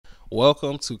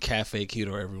Welcome to Cafe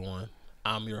Kedor, everyone.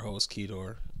 I'm your host,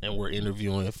 Kedor, and we're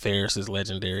interviewing Ferris is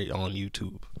Legendary on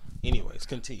YouTube. Anyways,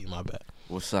 continue, my bad.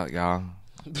 What's up, y'all?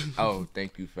 Oh,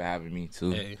 thank you for having me,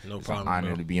 too. Hey, no It's problem, an honor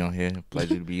bro. to be on here.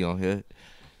 Pleasure to be on here.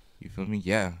 You feel me?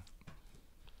 Yeah.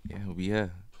 Yeah, we'll be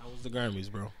here. How was the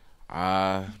Grammys, bro?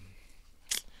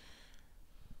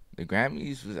 The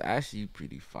Grammys was actually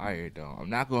pretty fire, though. I'm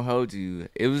not gonna hold you.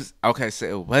 It was, okay, so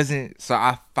it wasn't, so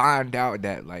I found out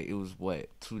that, like, it was,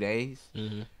 2 days?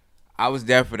 Mm-hmm. I was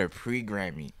there for the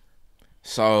pre-Grammy.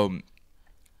 So,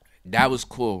 that was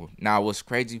cool. Now, what's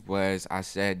crazy was I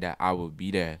said that I would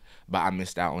be there, but I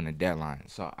missed out on the deadline.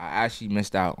 So, I actually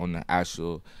missed out on the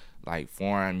actual,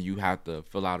 forum. You have to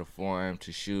fill out a form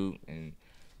to shoot, and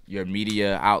your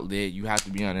media outlet, you have to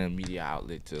be on a media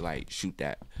outlet to, shoot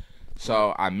that.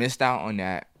 So, I missed out on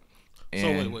that.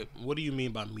 And So, wait. What do you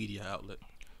mean by media outlet?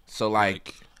 So,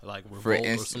 Like for Revolt or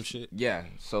instance, some shit? yeah.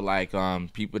 So,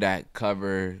 people that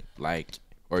cover,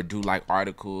 or do,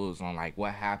 articles on,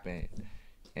 what happened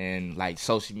in,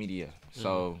 social media.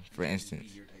 So, for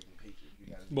instance.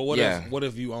 But what Yeah.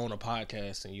 if you own a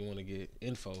podcast and you want to get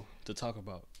info to talk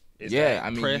about? Is Yeah, that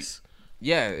I mean, press?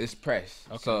 Yeah, it's press.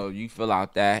 Okay. So, you fill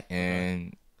out that,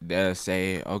 and they'll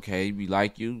say, okay, we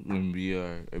like you, and we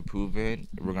are approving.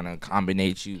 We're going to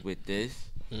combine you with this.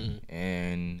 Mm-hmm.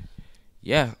 And,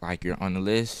 yeah, you're on the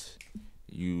list.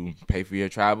 You pay for your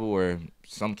travel, or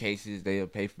some cases, they'll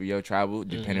pay for your travel,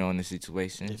 depending on the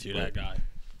situation. If you're that guy.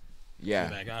 Yeah.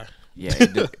 If you're that guy. Yeah,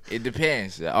 it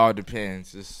depends. It all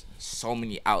depends. There's so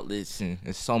many outlets and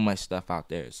there's so much stuff out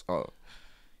there. So,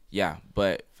 yeah.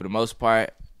 But for the most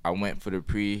part, I went for the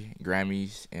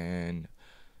pre-Grammys, and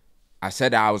I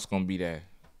said that I was going to be there.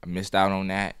 I missed out on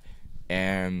that.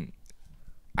 And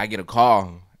I get a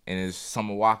call, and it's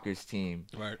Summer Walker's team.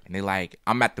 Right. And they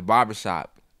I'm at the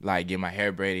barbershop, get my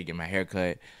hair braided, get my hair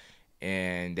cut.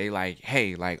 And they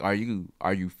hey, are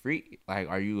you free?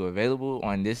 Are you available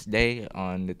on this day,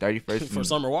 on the 31st? For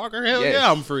Summer Walker? Hell Yes.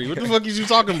 yeah, I'm free. What the fuck is you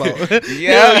talking about?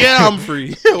 Yeah. Hell yeah, I'm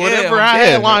free. Whatever I'm I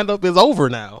there. had lined up is over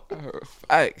now.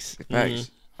 Facts.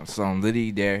 So I'm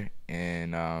literally there,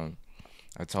 and I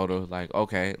told her,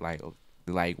 okay,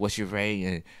 what's your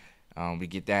rate? And we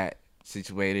get that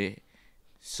situated.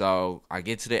 So I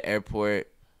get to the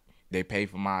airport. They pay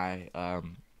for my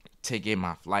ticket,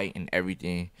 my flight, and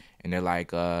everything. And they're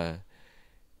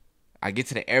I get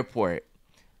to the airport,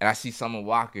 and I see Summer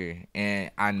Walker,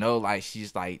 and I know,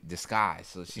 she's, disguised.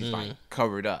 So she's,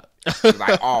 covered up. She's,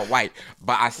 all white.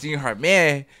 But I seen her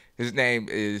man. His name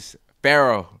is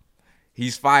Pharaoh.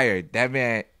 He's fired. That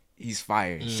man, he's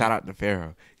fired. Shout out to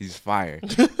Pharaoh. He's fired.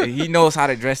 And he knows how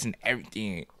to dress and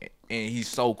everything. And he's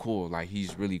so cool.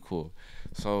 He's really cool.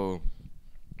 So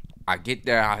I get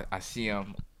there. I see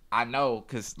him. I know,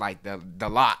 because, the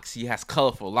locks, he has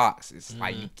colorful locks. It's,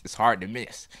 it's hard to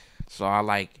miss. So,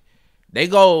 I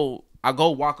go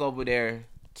walk over there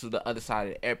to the other side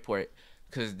of the airport,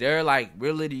 because they're,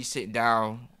 we're literally sitting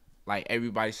down,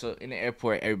 everybody. So, in the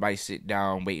airport, everybody sit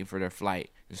down waiting for their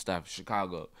flight and stuff,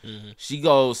 Chicago. Mm-hmm. She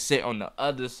goes sit on the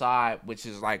other side, which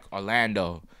is,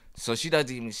 Orlando. So, she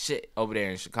doesn't even sit over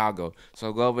there in Chicago.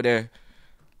 So, I go over there.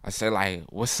 I say,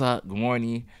 what's up? Good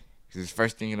morning. Because it's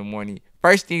first thing in the morning.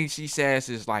 First thing she says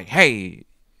is hey,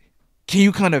 can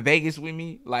you come to Vegas with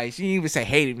me? She didn't even say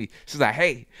hey to me. She's like,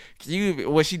 hey, can you?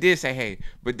 Well, she did say hey,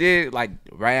 but then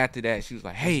right after that, she was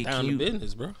like, hey, Down can to you?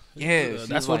 business, bro. Yeah,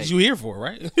 That's what you here for,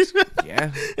 right?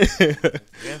 Yeah,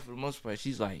 yeah. For the most part,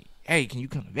 she's like, hey, can you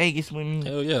come to Vegas with me?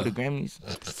 Hell yeah, for the Grammys.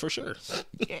 For sure.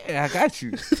 Yeah, I got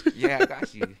you. Yeah, I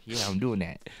got you. Yeah, I'm doing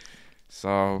that.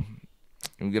 So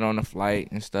we get on the flight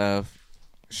and stuff.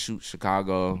 Shoot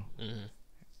Chicago. Mm-hmm.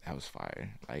 That was fire.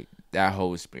 That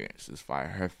whole experience was fire.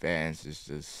 Her fans is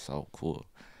just so cool.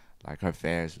 Her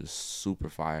fans was super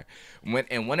fire.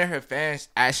 One of her fans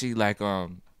actually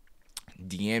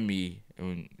DM me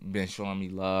and been showing me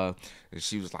love. And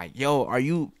she was like, yo, are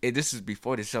you, and this is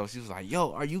before the show, she was like,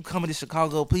 yo, are you coming to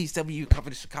Chicago? Please tell me you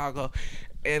coming to Chicago.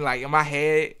 And in my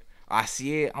head, I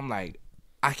see it. I'm like,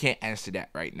 I can't answer that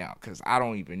right now because I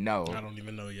don't even know. I don't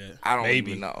even know yet. I don't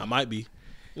Maybe. even know. I might be.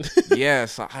 Yeah,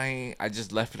 so I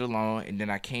just left it alone, and then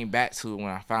I came back to it when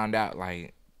I found out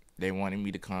they wanted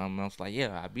me to come, and I was like,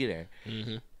 yeah, I'll be there.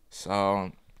 Mm-hmm.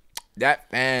 So that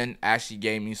fan actually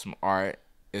gave me some art.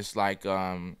 It's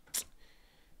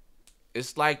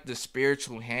it's the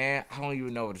spiritual hand. I don't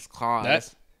even know what it's called.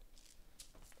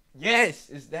 Yes,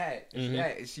 it's that. It's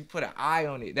that. And she put an eye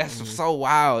on it. That's so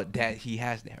wild that he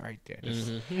has that right there.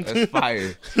 That's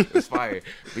fire. That's fire.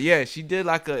 But yeah, she did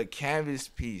a canvas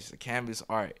piece, a canvas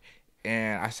art.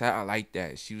 And I said I like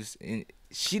that. She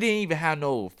didn't even have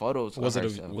no photos of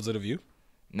herself. Was it of you?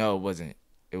 No, it wasn't.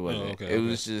 It wasn't. okay, It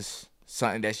was just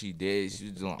something that she did. She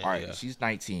was doing art. Yeah. She's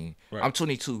 19. Right. I'm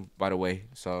 22, by the way.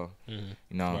 So,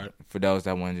 Right. for those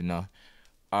that wanted to know.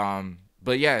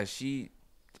 But yeah, she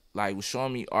like was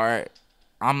showing me art.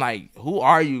 I'm like, who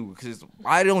are you? Because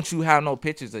why don't you have no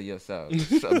pictures of yourself?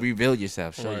 Reveal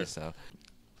yourself. Show yourself.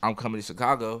 I'm coming to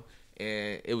Chicago,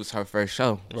 and it was her first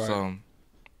show. Right. So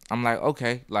I'm like,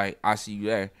 okay, like I see you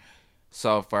there.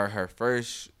 So for her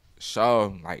first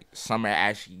show, like Summer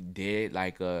actually did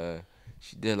like a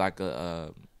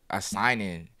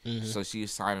signing. So she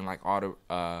was signing like all the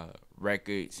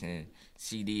records and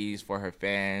CDs for her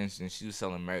fans, and she was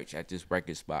selling merch at this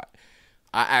record spot.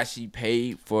 I actually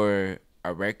paid for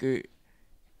a record,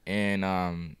 and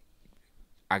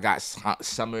I got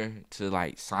Summer to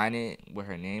like sign it with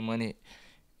her name on it,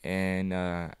 and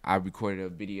I recorded a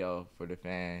video for the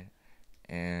fan,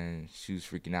 and she was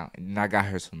freaking out. And then I got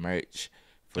her some merch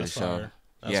for the show. Fire.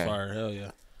 That's fire. Hell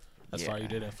yeah. That's fire. You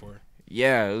did that for her.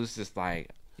 Yeah, it was just like,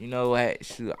 you know what?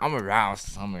 Shoot, I'm around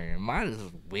Summer. Might as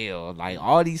well. Like,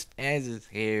 all these fans is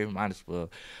here. Might as well.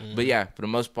 But yeah, for the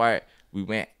most part, we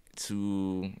went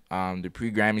to the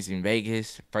pre-Grammys in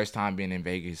Vegas. First time being in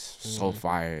Vegas. So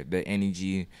fire. The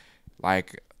energy,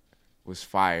 like, was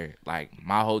fire. Like,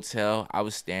 my hotel, I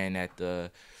was staying at the,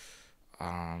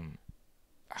 oh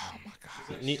my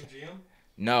God.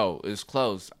 No, it was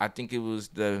close. I think it was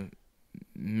the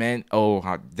men. Oh,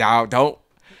 don't.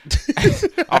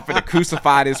 I'm finna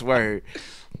crucify this word.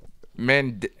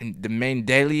 The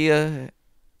Mandalia,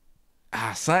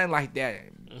 something like that.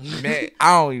 Man,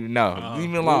 I don't even know. Leave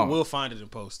me alone. We'll find it in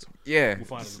post. Yeah, We'll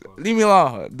find it in post. leave me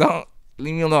alone. Don't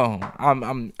leave me alone. I'm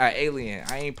an alien.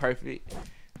 I ain't perfect.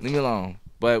 Leave me alone.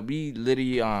 But we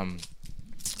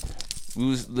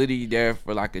was literally there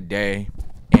for like a day,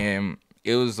 and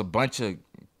it was a bunch of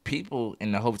people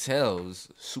in the hotel. It was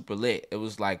super lit. It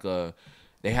was like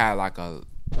they had like a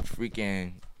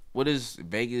freaking, what is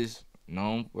Vegas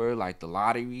known for? Like the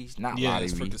lotteries? Not lotteries. Yeah,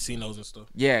 it's for casinos and stuff.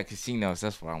 Yeah, casinos.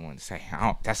 That's what I wanted to say.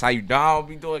 That's how you know I don't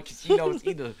be doing casinos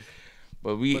either.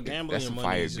 But that's a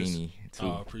fire beanie too.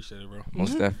 Oh, I appreciate it, bro.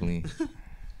 Most definitely.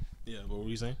 Yeah, what were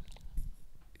you saying?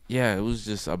 Yeah, it was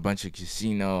just a bunch of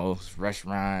casinos,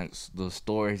 restaurants, the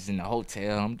stores in the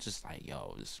hotel. I'm just like,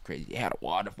 yo, this is crazy. They had a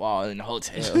waterfall in the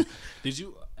hotel. Did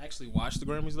you actually watch the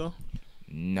Grammys though?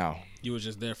 No. You were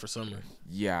just there for Summer.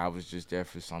 Yeah, I was just there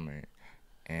for Summer,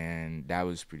 and that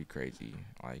was pretty crazy.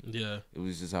 Like, yeah, it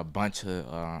was just a bunch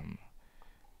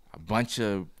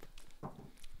of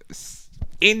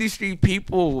industry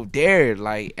people there.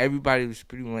 Like, everybody was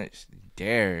pretty much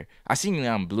there. I seen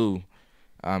Young Blue.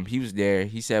 He was there.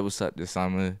 He said what's up this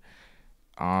summer.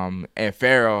 And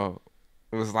Pharaoh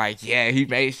was like, yeah, he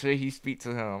made sure he speak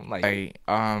to him. Like,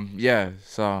 yeah.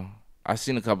 So I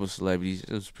seen a couple of celebrities.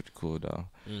 It was pretty cool though.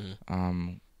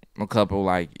 A couple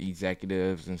like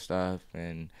executives and stuff,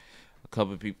 and a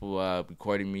couple of people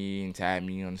recorded me and tagged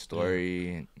me on the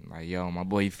story. And like, yo, my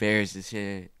boy Ferris is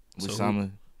here with Summer.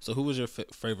 So who was your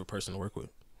favorite person to work with?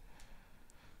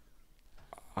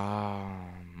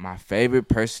 My favorite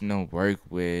person to work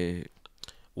with.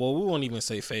 Well, we won't even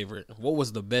say favorite. What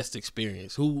was the best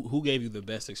experience? Who gave you the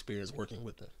best experience working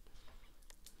with them?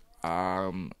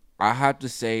 I have to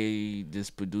say this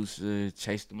producer,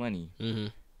 Chase the Money. Mm-hmm.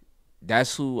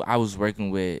 That's who I was working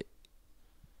with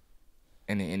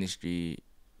in the industry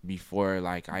before,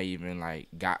 like, I even like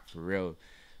got for real.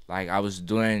 Like, I was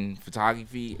doing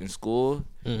photography in school,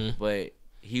 but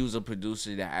he was a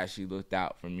producer that actually looked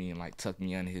out for me and like took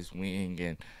me under his wing,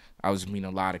 and I was meeting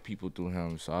a lot of people through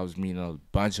him. So I was meeting a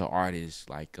bunch of artists,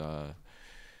 like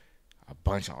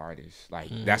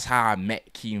that's how I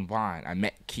met King Von. I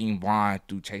met King Von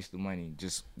through Chase the Money,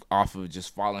 just off of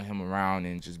just following him around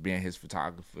and just being his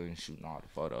photographer and shooting all the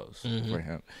photos for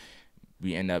him.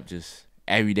 We end up just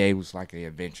every day was like an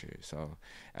adventure. So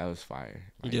that was fire.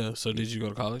 Like, yeah. So did you go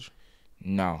to college?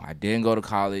 No, I didn't go to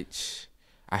college.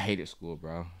 I hated school,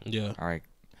 bro. Yeah. Like,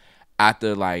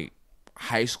 after like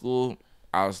high school,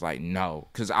 I was like, no,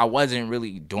 because I wasn't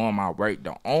really doing my work.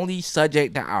 The only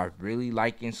subject that I really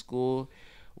liked in school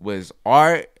was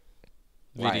art.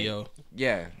 Video. Like,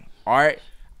 yeah, art.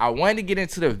 I wanted to get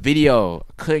into the video.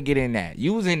 Couldn't get in that.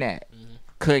 You was in that.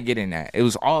 Couldn't get in that. It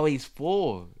was always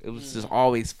full. It was just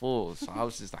always full. So I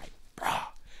was just like, bro,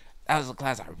 that was a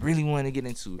class I really wanted to get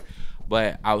into.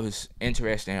 But I was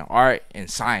interested in art and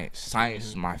science. Science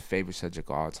is my favorite subject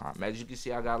of all time. As you can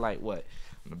see, I got like what?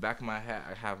 On the back of my hat,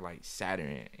 I have like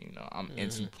Saturn. You know, I'm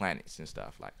into planets and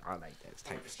stuff. Like, I like that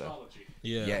type of stuff.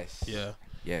 Yeah. Yes. Yeah.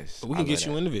 Yes. But we can get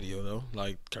you in the video though.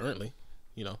 Like currently,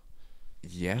 you know.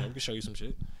 Yeah. We can show you some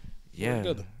shit.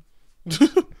 Yeah.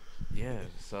 Yeah.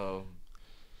 So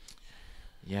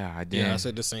Yeah, I did. Yeah, I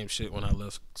said the same shit when I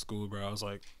left school, bro. I was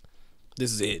like,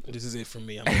 this is it. This is it for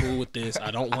me. I'm cool with this.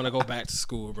 I don't want to go back to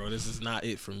school, bro. This is not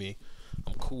it for me.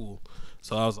 I'm cool.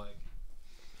 So I was like,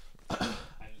 I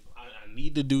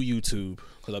need to do YouTube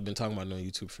because I've been talking about doing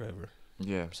YouTube forever.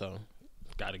 Yeah. So,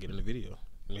 got to get in the video.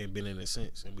 We ain't been in it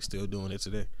since, and we still doing it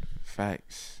today.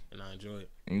 Facts. And I enjoy it.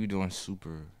 And you doing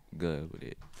super good with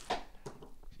it.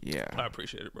 Yeah. I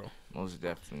appreciate it, bro. Most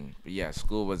definitely. But yeah,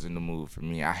 school wasn't the move for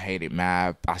me. I hated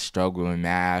math. I struggled in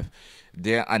math.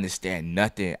 Didn't understand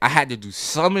nothing. I had to do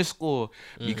summer school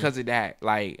because of that.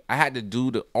 Like, I had to do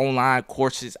the online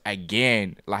courses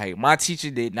again. Like, my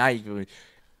teacher did not even...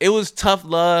 It was tough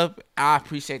love. I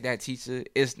appreciate that teacher.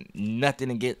 It's nothing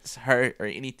against her or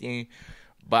anything.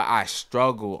 But I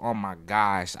struggled. Oh, my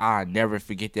gosh. I'll never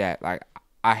forget that. Like,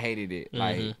 I hated it.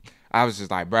 Like... I was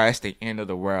just like, bro, it's the end of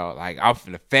the world. Like, I'm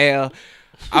finna fail.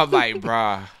 I'm like,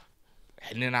 bro.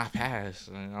 And then I passed.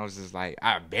 And I was just like,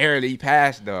 I barely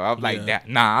passed, though. I'm like,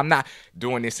 nah, I'm not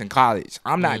doing this in college.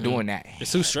 I'm not doing that.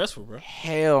 It's too stressful, bro.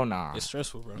 Hell nah. It's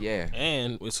stressful, bro. Yeah.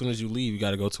 And as soon as you leave, you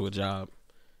got to go to a job.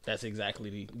 That's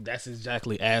exactly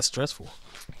as stressful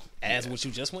as what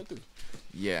you just went through.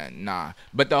 Yeah, nah.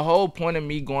 But the whole point of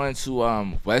me going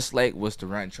to Westlake was to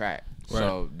run track. Right.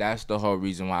 So that's the whole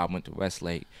reason why I went to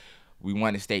Westlake. We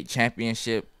won the state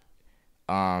championship.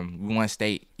 We won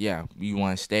state. Yeah, we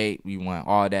won state. We won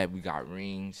all that. We got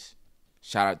rings.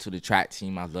 Shout out to the track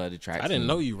team. I love the track team. I didn't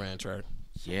know you ran track.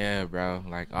 Yeah, bro.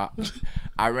 Like,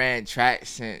 I ran track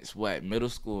since, middle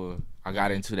school. I got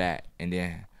into that. And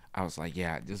then I was like,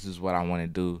 yeah, this is what I want to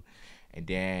do. And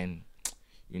then,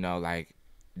 like,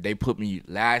 they put me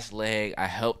last leg. I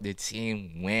helped the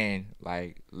team win.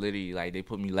 Like, literally, like, they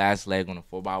put me last leg on a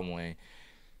 4x1.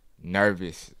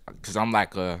 Nervous because I'm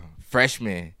like a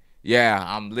freshman. Yeah,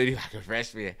 I'm literally like a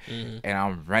freshman, and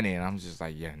I'm running. I'm just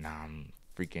like, I'm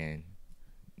freaking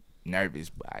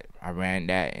nervous. But I ran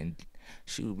that, and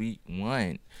shoot, we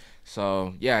won.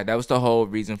 So yeah, that was the whole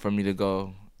reason for me to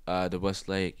go to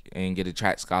Westlake and get a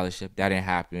track scholarship. That didn't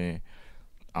happen.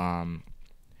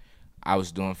 I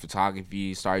was doing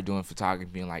photography. Started doing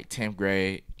photography in like 10th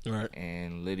grade. Right.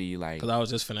 And literally like, because I was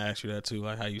just finna ask you that too,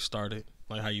 like how you started,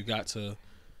 like how you got to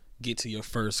get to your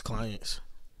first clients.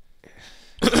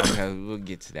 Okay, we'll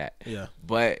get to that. Yeah.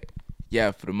 But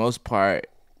yeah, for the most part,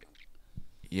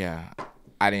 yeah,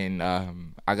 I didn't.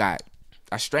 I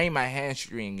strained my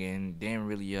hamstring and didn't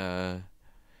really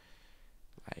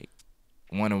like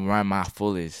want to run my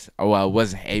fullest. Oh, I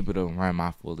wasn't able to run my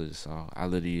fullest, so I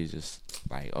literally just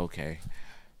like, okay,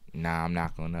 nah, I'm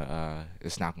not gonna.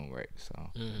 It's not gonna work. So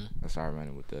I started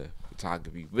running with the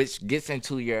photography, which gets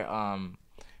into your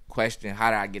question,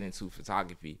 how did I get into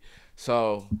photography?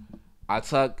 So I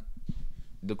took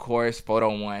the course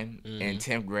Photo 1 in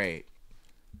 10th grade.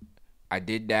 I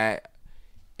did that,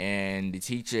 and the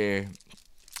teacher,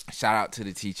 shout out to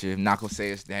the teacher, I'm not gonna say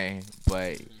his name,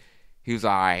 but he was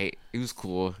alright. He was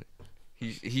cool.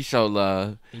 He showed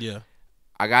love. Yeah.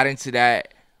 I got into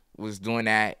that, was doing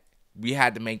that. We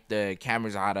had to make the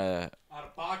cameras out of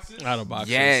boxes? Out of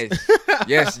boxes. Yes.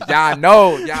 Yes, y'all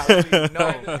know. Y'all really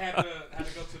know. Had to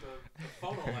go to the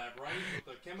photo lab, right? With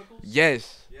the chemicals?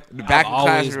 Yes. Yep. The back of the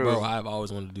classroom. Bro, I've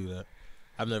always wanted to do that.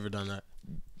 I've never done that.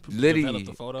 Literally. Develop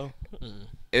the photo?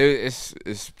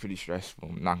 It's pretty stressful.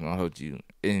 I'm not gonna hold you.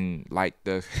 And like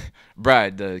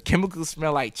the chemicals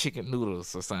smell like chicken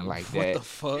noodles or something like that. What the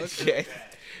fuck? Yes.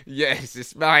 Yes, it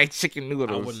smell like chicken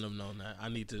noodles. I wouldn't have known that. I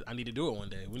need to do it one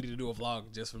day. We need to do a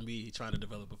vlog just for me trying to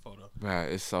develop a photo. Bro,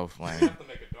 it's so funny. You have to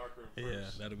make a dark room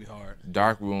first. Yeah, that'll be hard.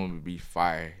 Dark room would be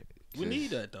fire. We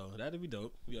need that though. That'd be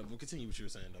dope. Yeah, we'll continue what you were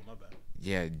saying though. My bad.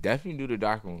 Yeah, definitely do the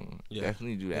dark room. Yeah.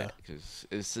 Definitely do that because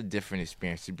it's a different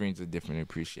experience. It brings a different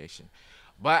appreciation.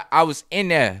 But I was in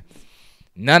there.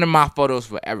 None of my photos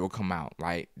would ever come out.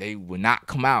 Like, they would not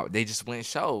come out. They just went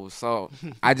shows. So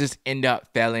I just end up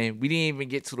failing. We didn't even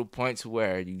get to the point to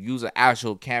where you use an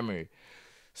actual camera.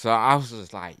 So I was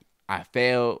just like, I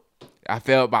failed. I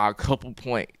failed by a couple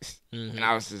points. And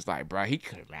I was just like, bro, he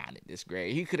could have rounded this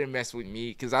grade. He could have messed with me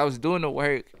because I was doing the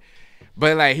work.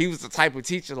 But, like, he was the type of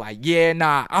teacher, like, yeah,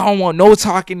 nah, I don't want no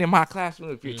talking in my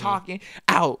classroom. If you're talking,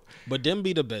 out. But them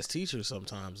be the best teachers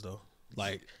sometimes, though.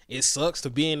 Like, it sucks to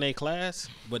be in their class,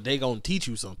 but they gonna teach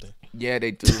you something. Yeah,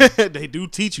 they do. They do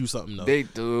teach you something, though. They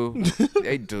do.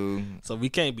 They do. So we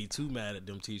can't be too mad at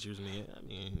them teachers, man. I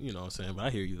mean, you know what I'm saying? But I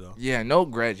hear you, though. Yeah, no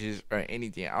grudges or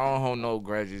anything. I don't hold no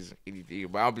grudges or anything.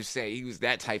 But I'm just saying he was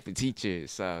that type of teacher.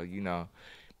 So, you know.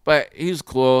 But he was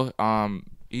cool.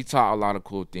 He taught a lot of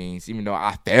cool things. Even though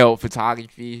I failed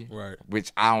photography. Right.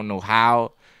 Which I don't know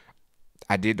how.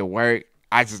 I did the work.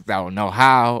 I just don't know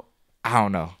how. I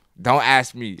don't know. Don't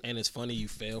ask me. And it's funny you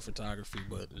fail photography,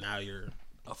 but now you're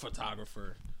a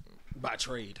photographer by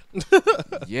trade.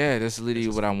 Yeah, that's literally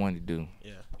what I wanted to do.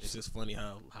 Yeah, it's just funny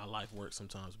how life works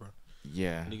sometimes, bro.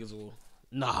 Yeah. Niggas will,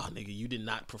 nah, nigga, you did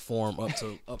not perform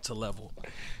up to level.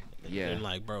 Yeah. And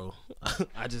like, bro,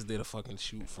 I just did a fucking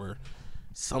shoot for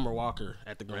Summer Walker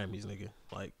at the Grammys, nigga.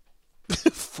 Like,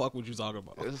 fuck what you talking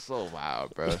about? It's so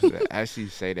wild, bro. To actually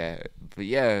say that. But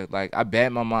yeah, like I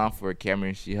begged my mom for a camera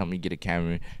and she helped me get a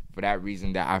camera. For that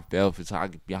reason that I failed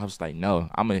photography, I was like, no,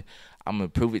 I'm gonna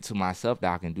prove it to myself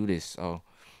that I can do this. So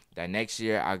that next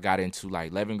year I got into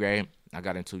like 11th grade. I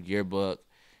got into yearbook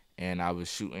and I was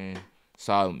shooting.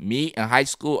 So me in high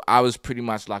school, I was pretty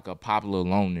much like a popular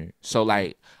loner. So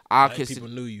like People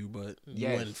knew you, but you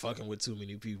Yes. wasn't fucking with too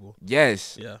many people.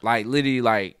 Yes. Yeah. Like literally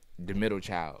like the middle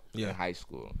child in Yeah. high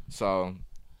school. So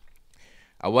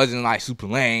I wasn't like super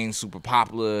lame, super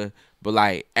popular, but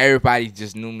like everybody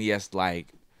just knew me as like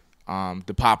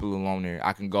the popular loner.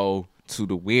 I can go to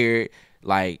the weird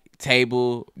like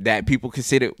table that people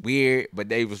considered weird, but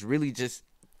they was really just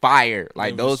fire.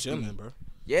 Like They was those chilling, people, bro.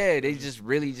 yeah, they just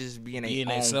really just be in Being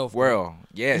their own theyself, bro. world.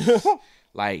 Yes.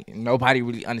 Like nobody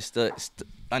really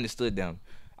understood them.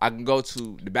 I can go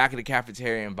to the back of the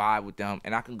cafeteria and vibe with them,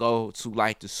 and I can go to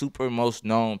like the super most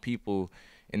known people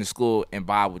in the school and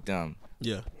vibe with them.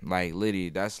 Yeah. Like literally,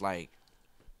 that's like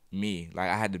me. Like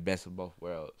I had the best of both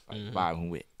worlds, like vibing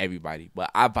with everybody. But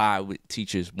I vibe with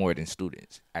teachers more than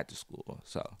students at the school.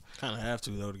 So Kind of have to,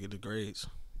 though, to get the grades.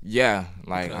 yeah,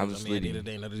 like Because, I was at the end literally, of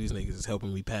the day, none of these niggas is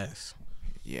helping me pass,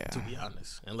 yeah, to be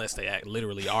honest. Unless they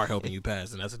literally are helping you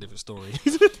pass, and that's a different story.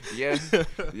 yeah,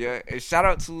 yeah. And shout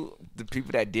out to the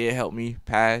people that did help me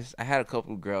pass. I had a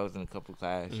couple girls in a couple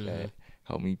class that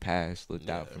helped me pass, looked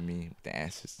out for me with the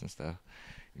answers and stuff.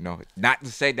 You know, not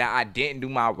to say that I didn't do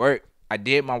my work. I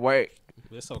did my work.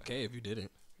 It's okay if you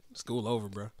didn't. School over,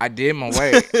 bro. I did my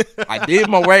work. I did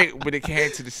my work when it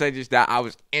came to the subjects that I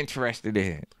was interested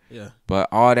in. Yeah. But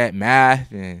all that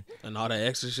math and And all that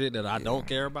extra shit that I don't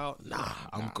care about,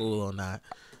 I'm cool on that.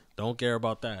 Don't care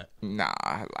about that. nah,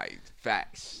 like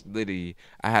facts. Literally,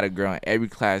 I had a girl in every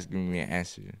class giving me an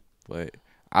answer. But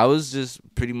I was just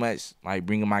pretty much like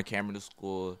bringing my camera to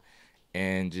school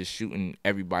and just shooting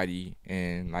everybody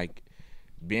and like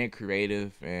being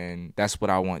creative, and that's what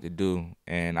I want to do.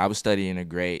 And I was studying the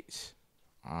greats,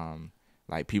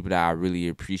 like people that I really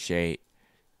appreciate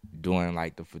doing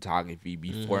like the photography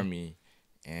before me.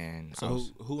 And I So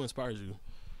was, who inspires you?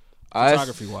 us-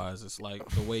 Photography wise, it's like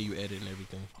the way you edit and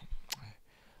everything.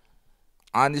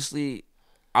 honestly,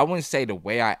 I wouldn't say the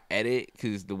way I edit,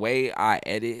 because the way I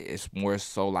edit is more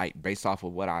so like based off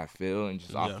of what I feel and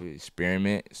just off of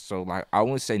experiment. So like I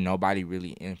wouldn't say nobody really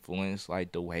influenced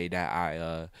like the way that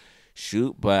I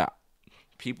shoot, but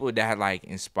people that like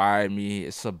inspired me,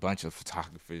 it's a bunch of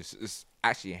photographers. It's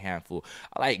actually a handful.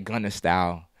 I like Gunna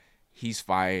Style. He's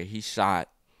fire. He shot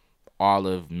all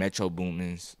of Metro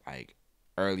Boomin's like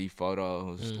early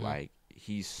photos. Like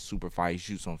he's super fire. He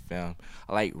shoots on film.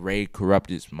 I like Ray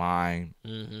Corrupted's Mind.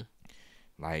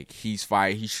 Like he's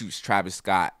fire. He shoots Travis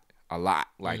Scott a lot.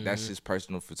 Like that's his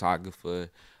personal photographer.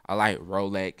 I like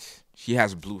Rolex. She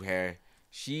has blue hair.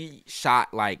 She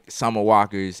shot like Summer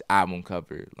Walker's album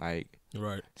cover. Like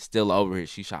Right. Still Over It.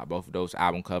 She shot both of those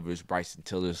album covers. Bryson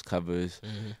Tiller's covers.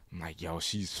 I'm like, yo,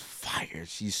 she's fire.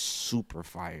 She's super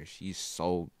fire. She's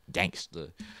so gangster.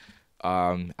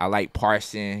 I like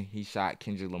Parson. He shot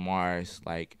Kendrick Lamar's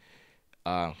like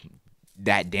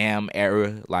that damn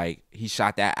era. Like he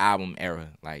shot that album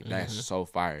era. Like that's so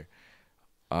fire.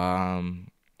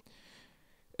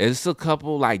 It's a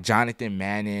couple like Jonathan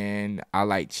Manning. I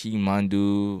like Chi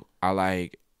Mundu.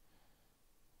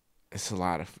 It's a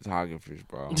lot of photographers,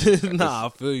 bro. Nah, I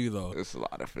feel you though. It's a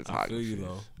lot of I photographers. feel you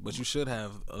though. But you should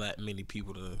have that many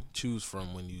people to choose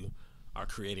from when you are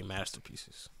creating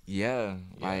masterpieces. Yeah,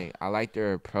 like I like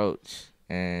their approach,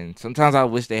 and sometimes I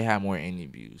wish they had more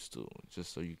interviews too,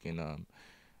 just so you can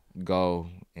go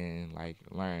and like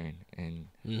learn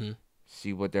and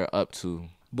see what they're up to.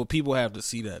 But people have to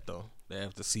see that though. They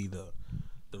have to see the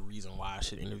reason why I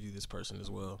should interview this person as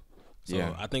well. So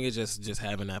Yeah. I think it's just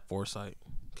having that foresight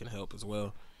can help as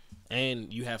well.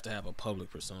 And you have to have a public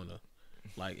persona.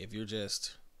 Like if you're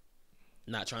just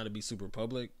not trying to be super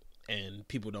public and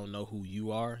people don't know who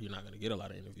you are, you're not going to get a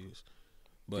lot of interviews.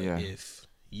 But Yeah. if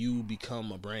you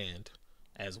become a brand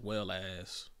as well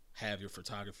as have your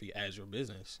photography as your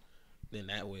business, then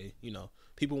that way, you know,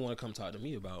 people want to come talk to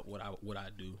me about what I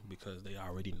do because they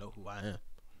already know who I am.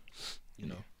 You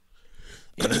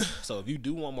know. So if you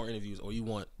do want more interviews or you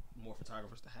want more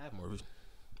photographers to have more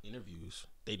interviews,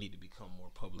 they need to become more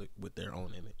public with their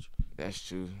own image. That's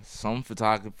true. Some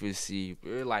photographers see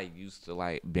we're like used to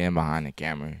like being behind the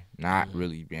camera, not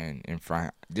really being in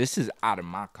front. This is out of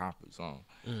my comfort zone.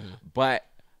 But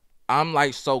I'm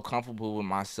like so comfortable with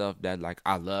myself that like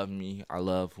I love me. I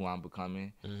love who I'm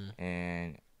becoming.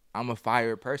 And I'm a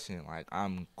fire person. Like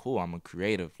I'm cool. I'm a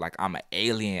creative. Like I'm an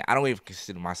alien. I don't even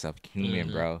consider myself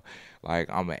human, bro. Like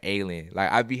I'm an alien.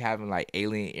 Like I be having like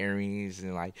alien earrings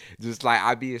and like just like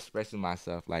I be expressing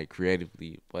myself like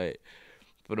creatively. But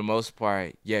for the most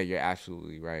part, yeah, you're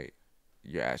absolutely right.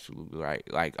 You're absolutely right.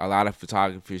 Like a lot of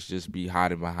photographers just be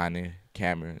hiding behind the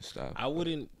camera and stuff. I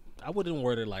wouldn't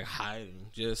word it like hiding.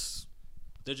 Just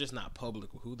they're just not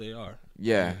public with who they are.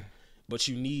 Yeah. But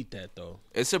you need that though.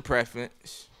 It's a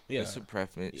preference. Yeah. It's a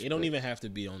preference. It don't even have to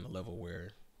be on the level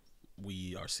where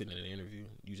we are sitting in an interview.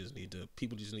 You just need to.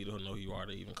 People just need to know who you are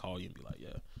to even call you and be like,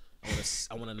 yeah,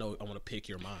 I want to know. I want to pick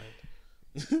your mind.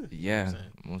 Yeah,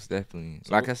 most definitely.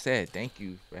 So, like I said, thank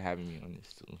you for having me on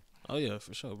this too. Oh yeah,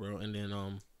 for sure, bro. And then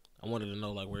I wanted to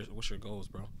know like what's your goals,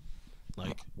 bro?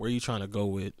 Like where are you trying to go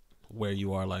with where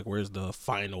you are? Like where's the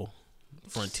final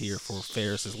frontier for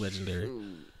Ferris is Legendary?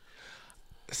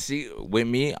 See, with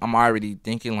me, I'm already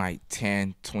thinking like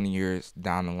 10, 20 years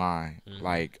down the line.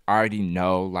 Like, I already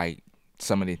know, like,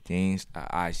 some of the things that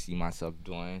I see myself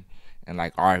doing and,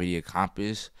 like, already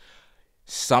accomplished.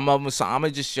 Some of them, so I'm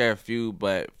going to just share a few,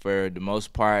 but for the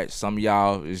most part, some of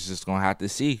y'all is just going to have to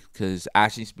see because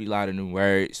actions speak louder than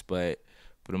words, but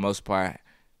for the most part,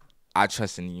 I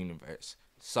trust in the universe.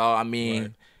 So, I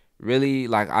mean, really,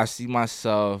 like, I see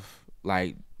myself,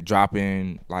 like,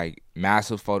 dropping, like,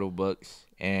 massive photo books.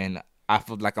 And I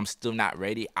feel like I'm still not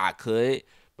ready. I could,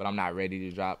 but I'm not ready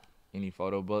to drop any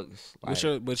photo books. Like,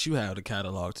 but you have the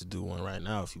catalog to do one right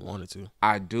now if you wanted to.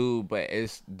 I do, but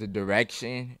it's the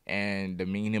direction and the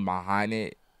meaning behind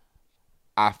it.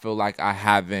 I feel like I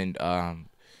haven't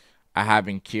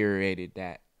curated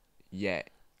that yet.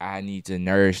 I need to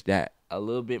nourish that a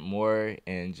little bit more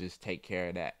and just take care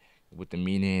of that with the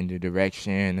meaning, the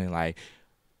direction, and like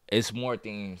it's more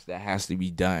things that has to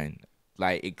be done.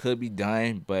 Like, it could be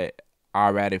done, but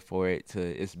I'm ready for it to,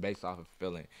 it's based off of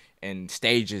feeling and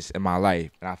stages in my life.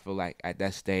 And I feel like at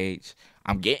that stage,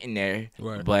 I'm getting there.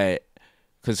 Right. But,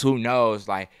 because who knows,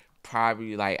 like,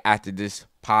 probably, like, after this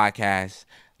podcast,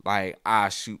 like, I'll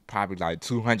shoot probably, like,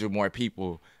 200 more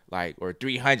people, like, or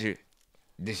 300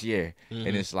 this year.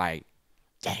 And it's like,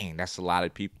 dang, that's a lot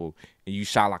of people. And you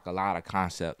shot, like, a lot of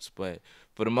concepts. But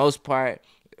for the most part,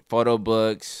 photo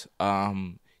books,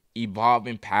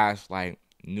 evolving past like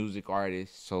music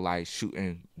artists, so like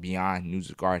shooting beyond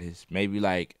music artists, maybe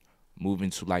like moving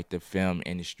to like the film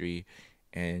industry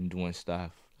and doing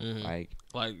stuff like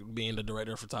being the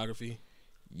director of photography.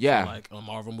 Yeah, for like a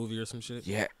Marvel movie or some shit.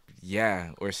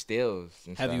 Yeah, or stills.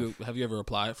 And have stuff. you ever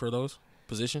applied for those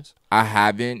positions? I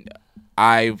haven't.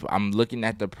 I'm looking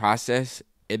at the process.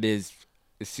 It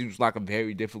seems like a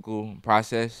very difficult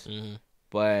process,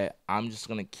 but I'm just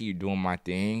gonna keep doing my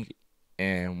thing.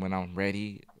 And when I'm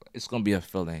ready, it's gonna be a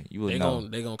feeling. You will know.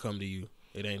 They gonna come to you.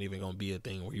 It ain't even gonna be a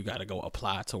thing where you gotta go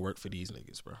apply to work for these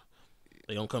niggas, bro.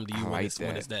 They gonna come to you when it's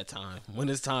that time. When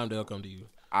it's time, they'll come to you.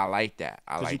 I like that.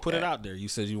 Because you put it out there. You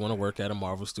said you want to work at a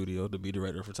Marvel studio to be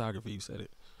director of photography. You said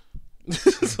it.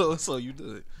 so you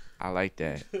did it. I like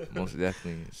that. Most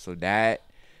definitely. So that,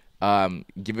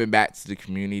 giving back to the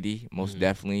community. Most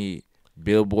definitely.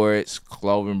 Billboards,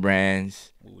 clothing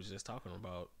brands. We was just talking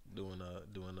about doing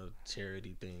a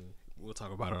charity thing. We'll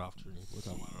talk about it after.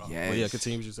 Yes. But yeah,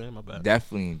 continue what you're saying. My bad.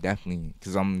 Definitely.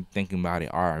 Because I'm thinking about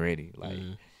it already. Like,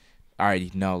 I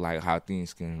already know like how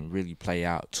things can really play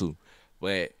out too.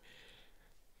 But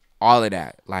all of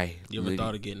that, like, you ever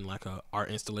thought of getting like a art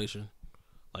installation,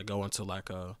 like going to like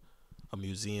a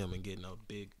museum and getting a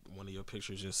big one of your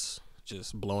pictures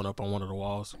just blowing up on one of the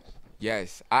walls?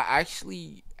 Yes, I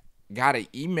actually got an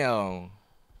email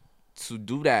to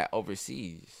do that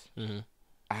overseas.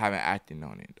 I haven't acted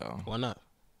on it though. Why not?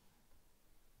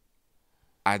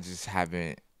 I just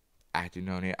haven't acted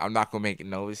on it. I'm not gonna make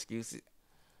no excuses.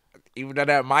 Even though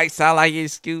that might sound like an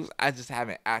excuse, I just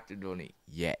haven't acted on it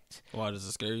yet. Why does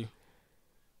it scare you?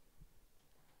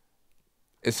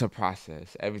 It's a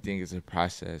process. Everything is a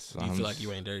process. So You feel like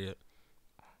you ain't there yet?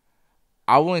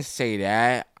 I wouldn't say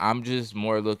that. I'm just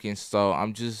more looking. So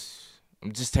I'm just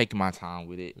taking my time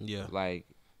with it. Yeah. Like,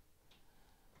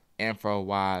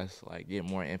 info-wise, like get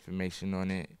more information on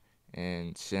it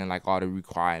and seeing like all the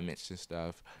requirements and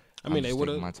stuff. I mean, they would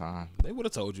have They would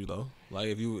have told you though. Like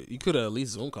if you could have at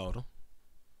least Zoom called them.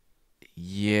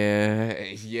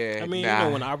 Yeah. I mean, nah.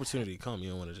 when the opportunity come, you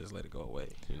don't want to just let it go away.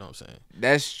 You know what I'm saying?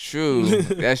 That's true.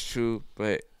 That's true.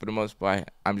 But for the most part,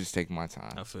 I'm just taking my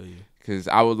time. I feel you. Because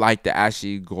I would like to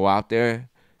actually go out there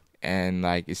and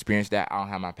like experience that. I don't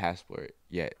have my passport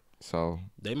yet. So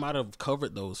They might have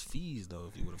covered those fees though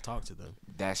if you would have talked to them.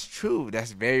 that's true.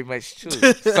 That's very much true.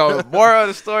 So moral of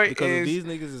the story Because if is these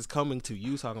niggas is coming to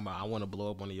you talking about I want to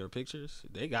blow up one of your pictures,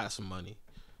 they got some money.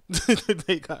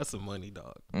 They got some money,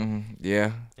 dog.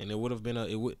 yeah. And it would have been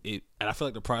and I feel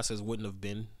like the process wouldn't have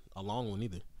been a long one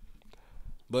either.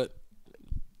 But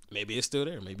maybe it's still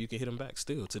there. Maybe you can hit them back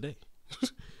still today.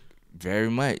 Very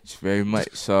much.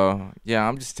 So yeah,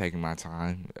 I'm just taking my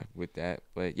time with that.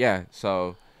 But yeah,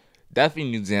 so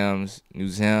definitely museums.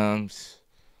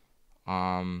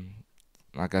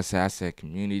 Like I said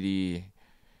community.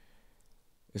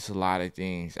 It's a lot of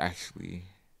things actually.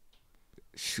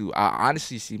 Shoot, I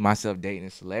honestly see myself dating a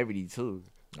celebrity too.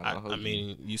 I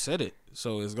mean, you said it,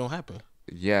 so it's gonna happen.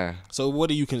 Yeah. So what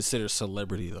do you consider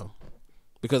celebrity though?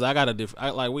 Because I got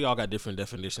we all got different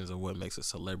definitions of what makes a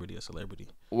celebrity a celebrity.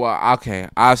 Well, okay,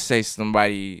 I'll say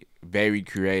somebody very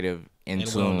creative in And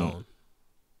tune.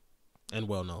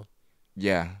 well known.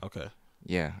 Yeah, Okay.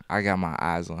 yeah. I got my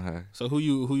eyes on her. So who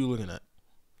you looking at?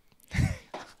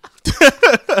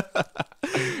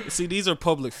 See, these are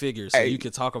public figures, so Hey, you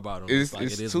can talk about them. It's Like,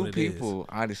 it is two what it is. people,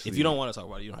 honestly. If you don't want to talk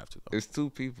about it, you don't have to. Though. It's two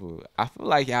people. I feel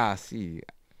like y'all see.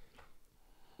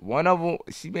 One of them,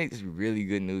 she makes really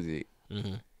good music.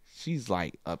 Mm-hmm. She's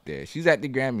like up there. She's at the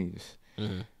Grammys.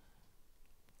 Mm-hmm.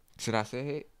 Should I say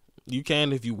it? You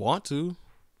can if you want to.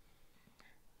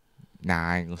 Nah,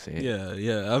 I ain't gonna say it.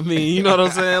 Yeah. I mean, you know what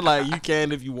I'm saying? Like, you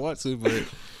can if you want to, but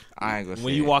I ain't gonna say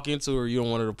when you it. walk into her, you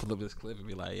don't want her to pull up this clip and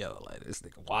be like, yo, like, this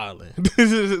nigga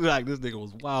wildin'. Like, this nigga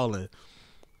was wildin'.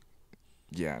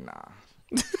 Yeah,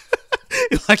 nah.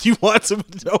 Like, you want to,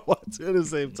 but you don't want to at the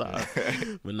same time.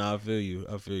 But nah, I feel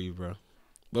you, bro.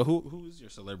 But who is your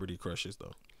celebrity crushes,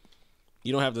 though?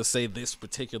 You don't have to say this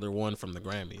particular one from the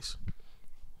Grammys.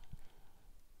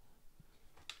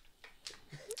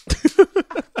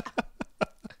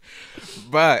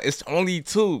 Bruh, it's only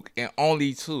two and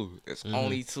only two. It's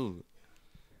only two.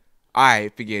 All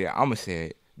right, forget it. I'm gonna say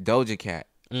it. Doja Cat.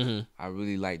 Mm-hmm. I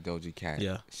really like Doja Cat.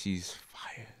 Yeah. She's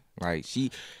fire. Like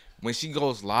when she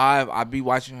goes live, I be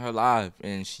watching her live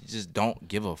and she just don't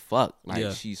give a fuck. Like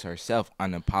Yeah. she's herself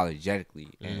unapologetically.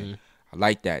 And I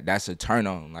like that. That's a turn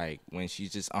on. Like when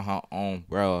she's just on her own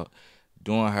world,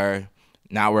 doing her,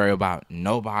 not worry about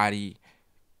nobody.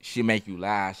 She make you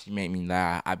laugh. She make me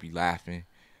laugh. I be laughing.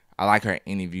 I like her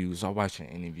interviews. I watch her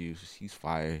interviews. She's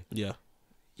fire. Yeah.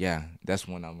 Yeah, that's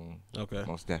one of them. Okay.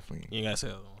 Most definitely. You ain't gotta say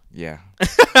the other one. Yeah.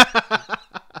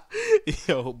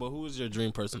 Yo, but who is your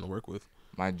dream person to work with?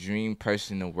 My dream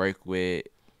person to work with,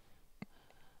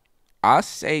 I'll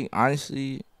say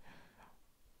honestly,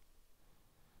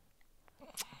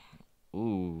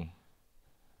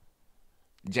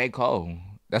 J. Cole.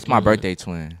 That's my birthday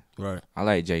twin. Right. I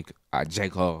like J.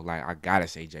 Cole. Like I gotta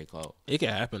say J. Cole. It can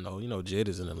happen though. You know, Jid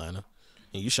is in Atlanta,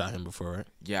 and you shot him before, right?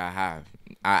 Yeah, I have.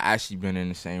 I actually been in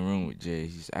the same room with Jay.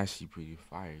 He's actually pretty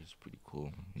fire. He's pretty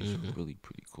cool. He's really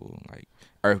pretty cool. Like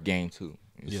Earth Gang too.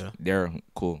 Yeah. They're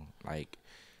cool. Like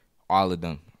all of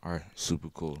them are super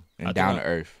cool and I think down to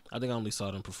earth. I think I only saw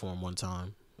them perform one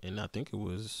time, and I think it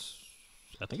was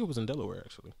in Delaware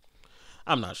actually.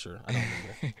 I'm not sure. I don't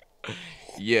remember.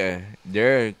 Yeah,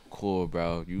 they're cool,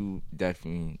 bro. You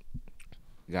definitely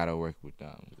gotta work with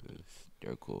them because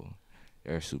they're cool.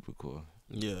 They're super cool.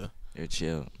 Yeah. They're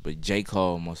chill. But J.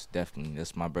 Cole, most definitely.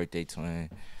 That's my birthday twin.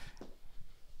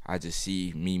 I just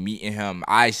see me meeting him.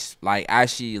 I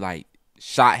actually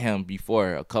shot him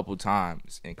before a couple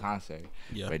times in concert.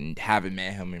 Yeah. But haven't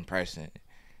met him in person.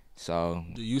 So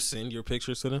Do you send your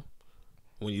pictures to them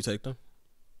when you take them?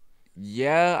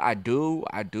 yeah, I do,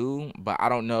 but I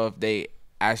don't know if they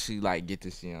actually get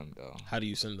to see him though. How do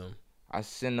you send them? I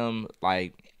send them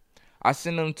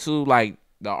to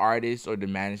the artist or the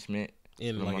management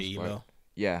In for the like an most part. email?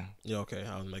 Yeah. Yeah, okay.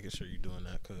 I was making sure you're doing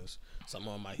that because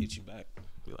someone might hit you back.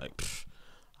 Be like, "Pfft,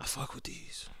 I fuck with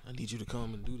these. I need you to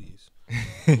come and do these.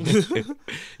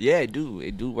 Yeah, it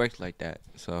do work like that.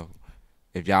 So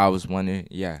if y'all was wondering,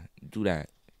 yeah, do that.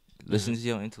 Listen to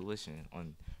your intuition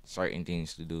on certain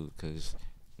things to do because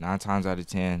 9 times out of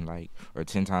 10, or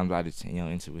 10 times out of 10, your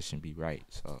intuition be right.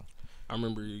 So I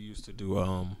remember you used to do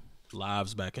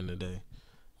lives back in the day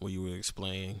where you would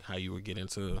explain how you would get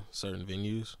into certain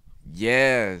venues.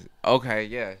 yeah, okay,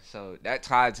 yeah. So that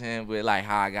ties in with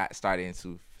how I got started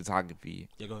into photography.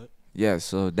 Yeah, go ahead. Yeah,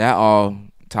 so that all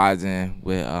ties in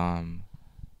with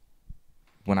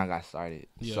when I got started.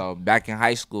 Yeah. So back in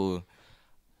high school,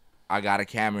 I got a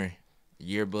camera,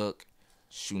 yearbook,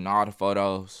 shooting all the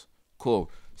photos.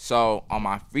 Cool. So on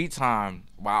my free time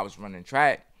while I was running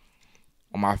track,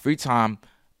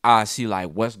 I see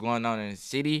like what's going on in the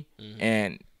city,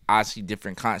 and I see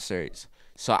different concerts.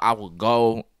 So I would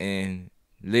go and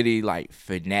literally like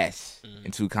finesse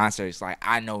into concerts. Like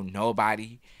I know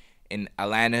nobody in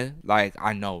Atlanta. Like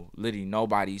I know literally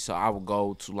nobody. So I would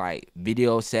go to like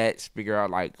video sets, figure out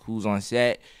like who's on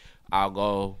set. I'll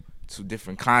go to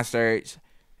different concerts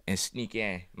and sneak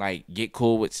in, like get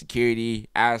cool with security,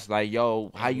 ask like,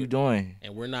 yo, how you doing?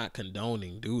 And we're not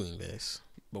condoning doing this,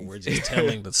 but we're just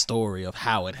telling the story of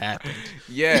how it happened.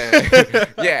 Yeah.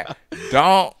 Yeah.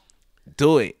 Don't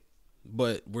do it.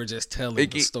 But we're just telling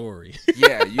the story.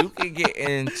 Yeah, you can get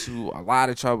into a lot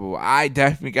of trouble. I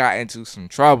definitely got into some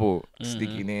trouble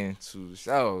sneaking into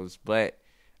shows, but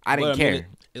I didn't care. mean,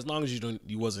 as long as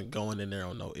you wasn't going in there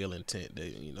on no ill intent,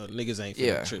 niggas ain't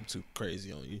finna trip too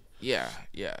crazy on you. Yeah.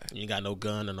 You ain't got no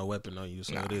gun or no weapon on you,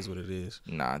 so it is what it is.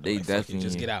 Nah, they like, definitely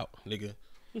just get out, nigga.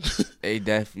 They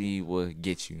definitely would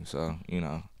get you. So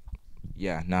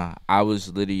I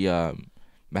was literally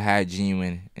I had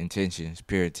genuine intentions,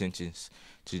 pure intentions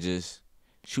to just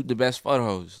shoot the best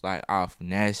photos. Like I'll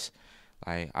finesse,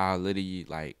 like I'll literally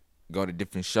like go to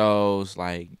different shows.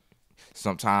 Like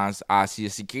sometimes I see a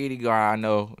security guard I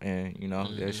know, and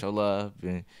they'll show love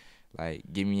and like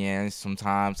get me in.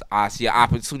 Sometimes I see an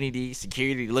opportunity,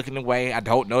 security looking away. I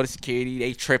don't know the security,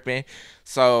 they tripping.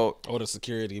 So the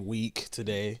security weak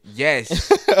today.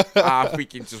 Yes, I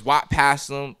freaking just walk past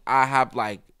them. I have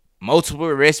like multiple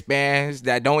wristbands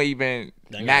that don't even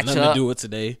match nothing up. To do with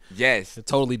today. Yes, a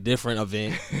totally different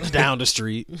event down the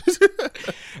street.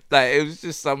 Like it was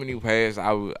just so many ways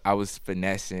I was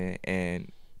finessing,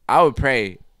 and I would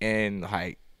pray and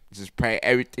like just pray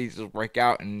everything just work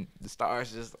out and the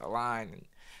stars just align and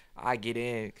I get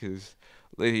in, because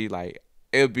literally like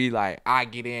it'll be like I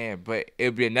get in, but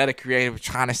it'll be another creative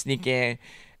trying to sneak in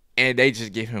and they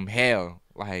just give him hell,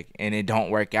 like, and it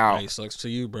don't work out. Hey, sucks to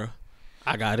you, bro.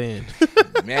 I got in.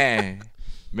 man,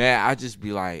 I just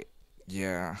be like,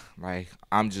 yeah, like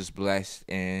I'm just blessed,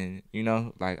 and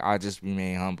like I just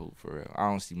remain humble for real. I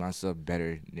don't see myself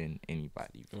better than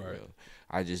anybody for real.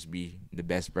 I just be the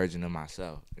best version of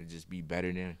myself and just be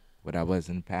better than what I was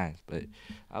in the past. But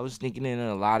I was sneaking in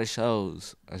a lot of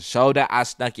shows. A show that I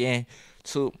snuck in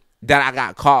to that I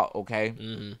got caught.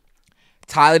 Okay,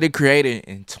 Tyler the Creator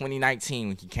in 2019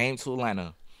 when he came to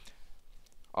Atlanta.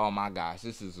 Oh my gosh,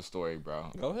 this is a story, bro.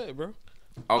 Go ahead, bro.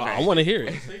 Okay, I want to hear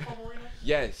it. State Farm Arena?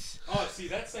 Yes. Oh, see,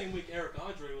 that same week Eric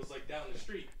Andre was like down the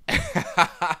street.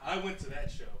 I went to that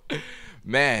show.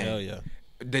 Man, hell yeah.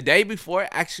 The day before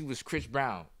actually was Chris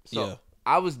Brown. So Yeah.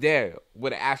 I was there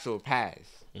with an actual pass,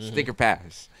 sticker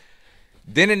pass.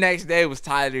 Then the next day was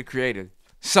Tyler the Creator.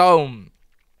 So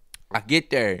I get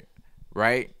there,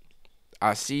 right?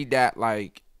 I see that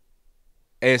like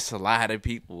it's a lot of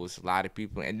people.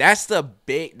 And that's a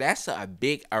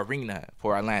big arena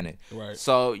for Atlanta. Right.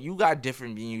 So you got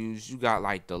different venues. You got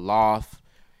like the Loft,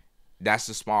 that's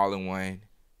the smaller one.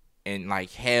 And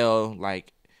like Hell,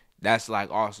 like that's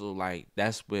like also like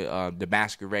that's with the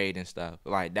Masquerade and stuff.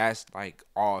 Like that's like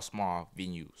all small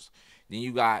venues. Then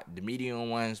you got the medium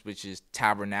ones, which is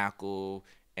Tabernacle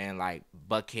and like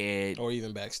Buckhead. Or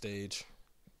even Backstage.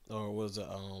 Or was it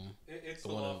It's the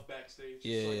the one Loft backstage.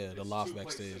 Yeah, It's like, the it's Loft two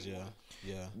Backstage, places in one.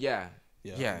 Yeah.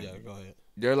 Yeah. Go ahead.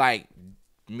 They're like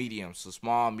medium, so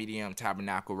small, medium,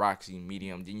 Tabernacle, Roxy,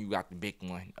 medium. Then you got the big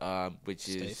one, which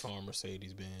State is Farm,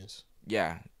 Mercedes Benz.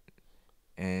 yeah,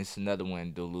 and it's another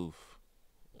one, Duluth.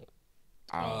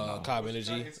 I don't know. Cobb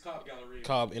Energy. It's Cobb Galleria.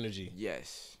 Cobb Energy.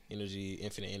 Yes,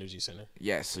 Infinite Energy Center.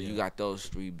 yes. So you got those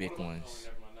three big Oh, ones.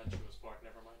 never mind. Not Truist Park.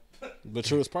 Never mind. But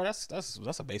Truist Park,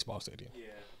 that's a baseball stadium. Yeah.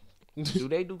 Do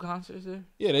they do concerts there?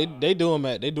 Yeah, they do them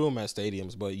at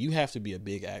stadiums, but you have to be a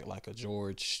big act like a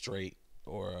George Strait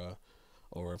or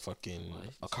a fucking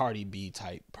a Cardi B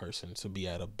type person to be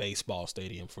at a baseball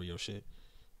stadium for your shit.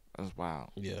 That's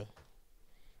wild. Yeah.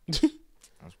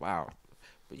 That's wild.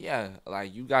 But yeah,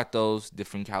 like you got those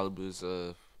different calibers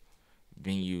of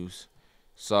venues.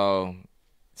 So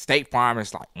State Farm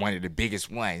is like one of the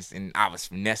biggest ones, and I was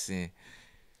finessing.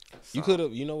 You could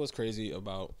have. You know what's crazy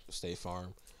about State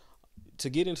Farm? To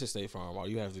get into State Farm, all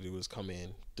you have to do is come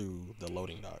in through the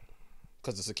loading dock,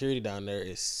 because the security down there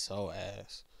is so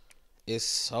ass. It's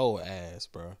so ass,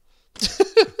 bro.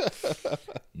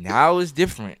 Now it's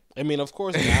different. I mean, of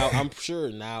course, now I'm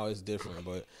sure now it's different,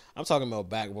 but I'm talking about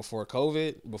back before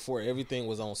COVID, before everything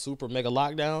was on super mega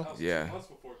lockdown. That was Yeah. 2 months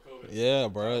before COVID. Yeah,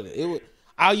 bro.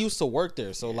 I used to work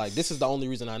there, so like this is the only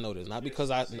reason I know this. Not because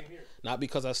I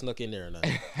snuck in there or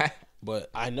nothing. But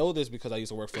I know this because I used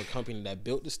to work for a company that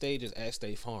built the stages at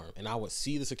State Farm, and I would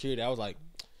see the security. I was like,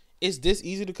 "Is this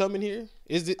easy to come in here?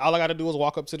 Is this, all I got to do is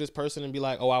walk up to this person and be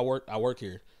like, "Oh, I work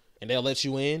here," and they'll let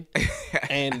you in,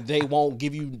 and they won't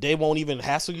even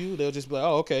hassle you. They'll just be like,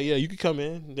 "Oh, okay, yeah, you can come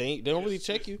in." They don't really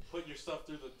check you. Put your stuff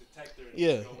through the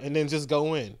detector. And then just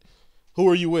go in. Who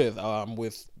are you with? I'm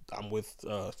with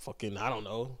fucking, I don't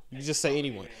know. You just say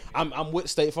anyone. I'm with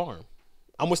State Farm.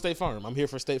 I'm with State Farm. I'm here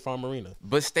for State Farm Marina.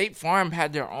 But State Farm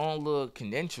had their own little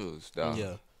credentials, though.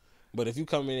 Yeah, but if you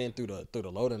coming in through the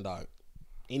loading dock,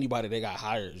 anybody that got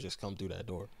hired just come through that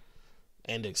door,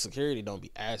 and the security don't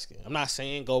be asking. I'm not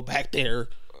saying go back there.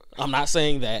 I'm not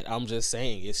saying that. I'm just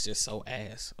saying it's just so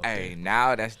ass. Hey,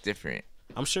 now that's different.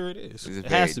 I'm sure it is. It's It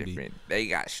very has to different. be. They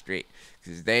got strict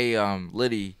because they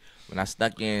literally when I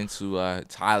snuck into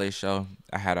Tyler's show,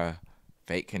 I had a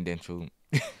fake credential.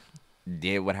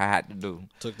 Did what I had to do.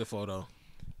 Took the photo.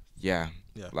 Yeah.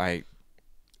 Yeah. Like,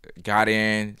 got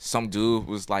in. Some dude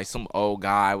was like, some old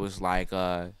guy was like,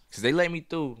 because they let me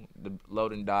through the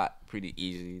loading dock pretty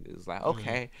easy. It was like,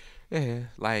 okay, yeah,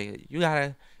 like, you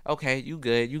gotta, okay, you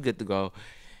good to go.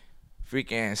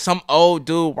 Freaking some old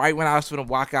dude, right when I was gonna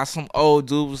walk out, some old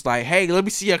dude was like, hey, let me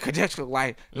see your credential.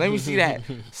 Like, let me see that.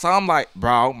 So I'm like,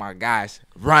 bro, oh my gosh,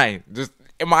 run. Just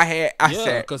in my head, I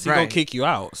said, because he run. gonna kick you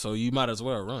out, so you might as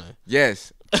well run.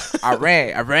 Yes. I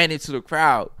ran into the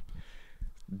crowd.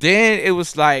 Then it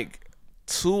was like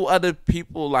 2 other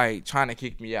people like trying to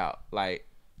kick me out. Like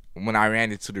when I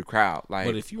ran into the crowd. Like,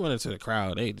 But if you went into the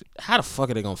crowd, how the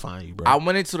fuck are they gonna find you, bro? I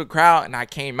went into the crowd and I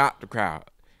came out the crowd.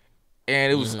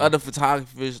 And it was other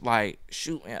photographers like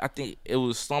shooting. I think it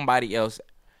was somebody else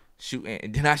shooting.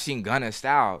 And then I seen Gunna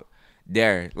Style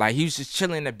there. Like he was just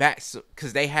chilling in the back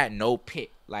because they had no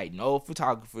pit. Like no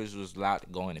photographers was allowed to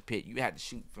go in the pit. You had to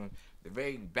shoot from the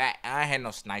very back. I had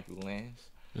no sniper lens.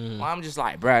 Well, I'm just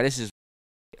like, bro, this is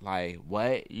like,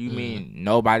 what? You mean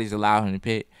nobody's allowed in the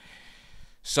pit?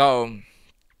 So,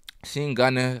 seeing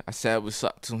Gunna, I said what's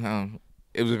up to him.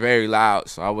 It was very loud,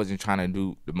 so I wasn't trying to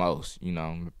do the most, you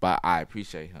know, but I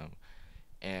appreciate him.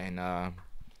 And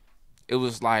it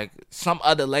was like some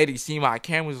other lady seen my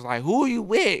camera, was like, who are you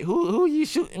with? Who are you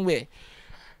shooting with?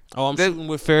 Oh, I'm shooting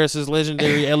with Ferris's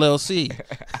Legendary LLC.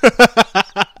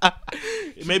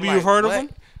 Maybe Like, you've heard what? of him.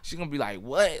 She gonna be like,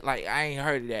 what? Like, I ain't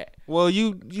heard of that. Well,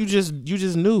 you just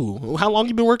knew. How long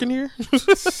you been working here?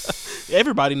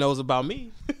 Everybody knows about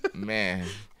me. Man.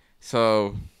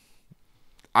 So,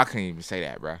 I couldn't even say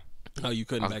that, bro. Oh, you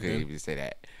couldn't I back couldn't then? even say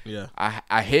that. Yeah.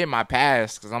 I hid my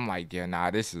past because I'm like, yeah,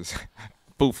 nah, this is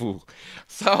foo-foo.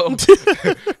 So,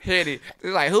 hit it.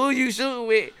 It's like, who you shooting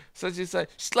with? Such and such.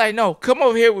 She's like, no, come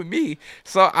over here with me.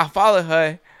 So, I followed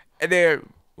her, and then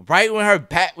right when her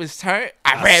back was turned,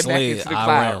 I ran back into the crowd.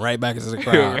 I ran right back into the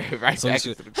crowd. Right So back she-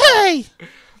 into the crowd. Hey,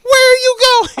 where are you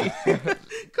going?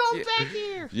 Come back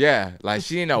here. Yeah, like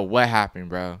she didn't know what happened,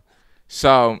 bro.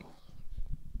 So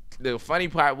the funny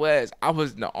part was I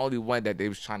was the only one that they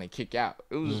was trying to kick out.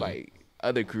 It was like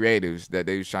other creatives that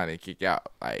they was trying to kick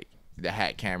out, like that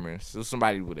had cameras. So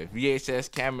somebody with a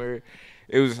VHS camera.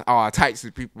 It was all types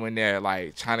of people in there,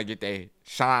 like trying to get their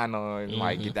shine on, and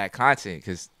like get that content,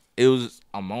 because it was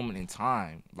a moment in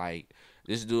time. Like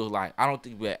this dude, like I don't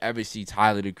think we'll ever see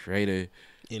Tyler the Creator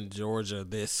In Georgia,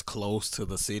 this close to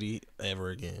the city ever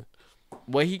again.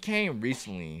 Well, he came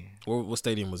recently. What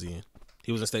stadium was he in?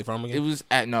 He was in State Farm again?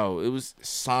 It was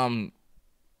some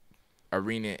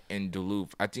arena in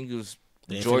Duluth. I think it was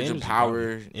The Infinite Georgia Energy,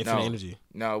 Power. probably. Infinite Energy.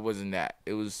 No, it wasn't that.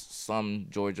 It was some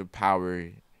Georgia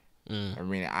Power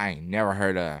arena I ain't never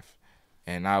heard of.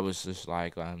 And I was just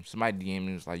like, somebody DM'd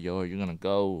me, was like, yo, you're gonna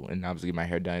go? And I was getting my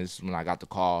hair done. This is when I got the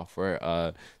call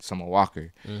for Summer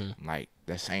Walker. Like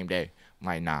that same day. I'm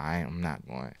like, nah, I'm not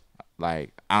going.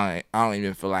 Like I don't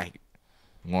even feel like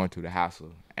going through the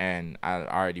hassle. And I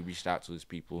already reached out to his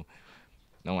people.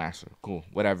 No answer. Cool.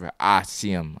 Whatever. I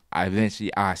see him.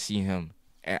 Eventually I see him,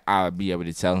 and I'll be able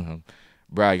to tell him,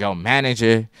 bro, yo,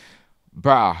 manager,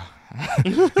 bro,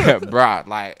 bro,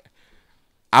 like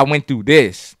I went through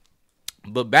this.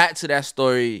 But back to that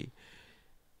story.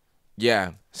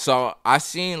 Yeah. So I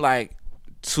seen like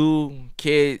 2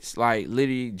 kids like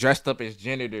literally dressed up as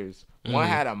janitors. One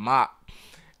had a mop.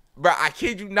 Bro, I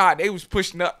kid you not, they was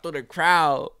pushing up through the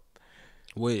crowd.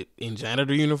 With in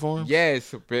janitor uniform?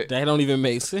 Yes, but That don't even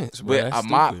make sense, bro. with That's a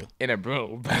mop stupid. and a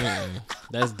broom.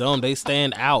 That's dumb. They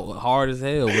stand out hard as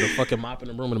hell with a fucking mop in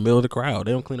the room in the middle of the crowd.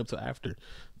 They don't clean up till after.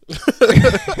 You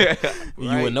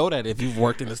would know that if you've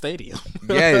worked in the stadium.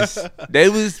 Yes, they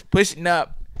was pushing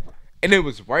up, And it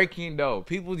was working though.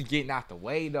 People was getting out the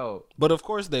way though. But of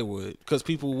course they would, because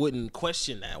people wouldn't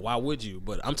question that. Why would you?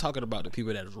 But I'm talking about the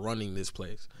people that's running this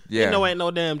place. Yeah. Ain't no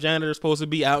damn janitor supposed to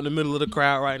be out in the middle of the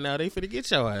crowd right now. They finna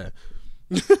get your ass.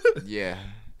 Yeah.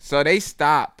 So they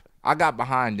stopped. I got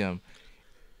behind them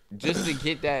just to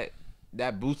get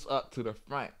that boost up to the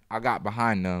front. I got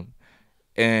behind them,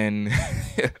 and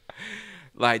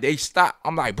like they stopped.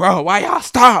 I'm like, bro, why y'all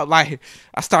stop? Like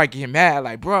I started getting mad.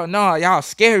 Like, bro, no, y'all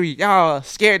scary. Y'all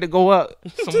scared to go up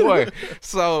some more.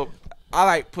 So I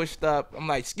like pushed up. I'm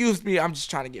like, excuse me, I'm just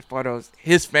trying to get photos.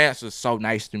 His fans was so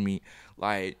nice to me.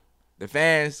 Like the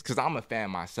fans, cause I'm a fan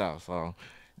myself. So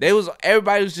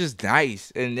everybody was just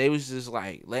nice, and they was just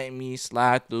like letting me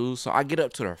slide through. So I get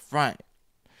up to the front.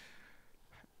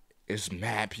 It's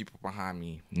mad people behind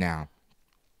me now.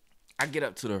 I get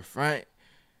up to the front.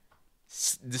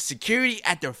 The security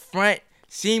at the front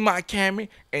see my camera,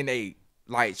 and they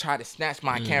like try to snatch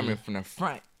my camera from the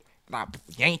front. And I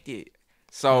yanked it.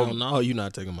 So no, you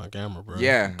not taking my camera, bro.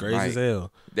 Yeah, crazy like, as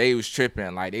hell. They was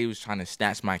tripping, like they was trying to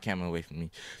snatch my camera away from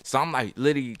me. So I'm like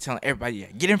literally telling everybody,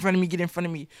 yeah, get in front of me, get in front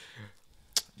of me.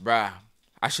 Bruh,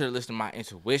 I should have listened to my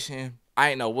intuition. I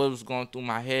didn't know what was going through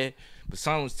my head, but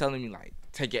someone was telling me like,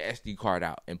 take your SD card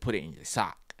out and put it in your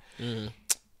sock. Mm-hmm.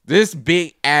 This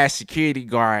big ass security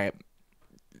guard,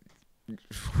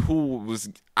 who was,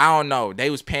 I don't know, they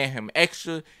was paying him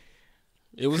extra.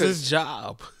 It was his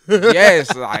job.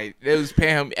 Yes, like they was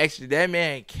paying him extra. That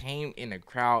man came in the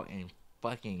crowd and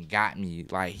fucking got me.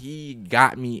 Like he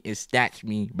got me and snatched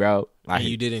me, bro. Like and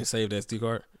you didn't save that SD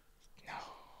card? No.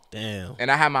 Damn. And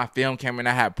I had my film camera and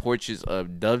I had portraits of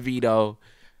DeVito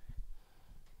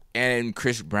and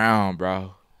Chris Brown,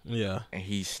 bro. Yeah. And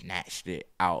he snatched it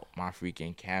out my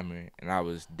freaking camera, and I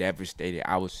was devastated.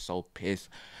 I was so pissed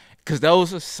because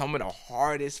those are some of the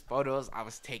hardest photos I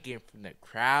was taking from the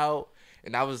crowd,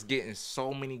 and I was getting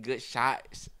so many good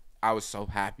shots. I was so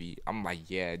happy. I'm like,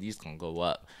 yeah, these gonna go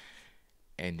up.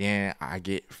 And then I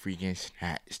get freaking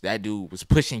snatched. That dude was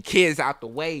pushing kids out the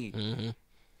way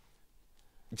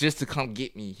just to come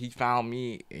get me. He found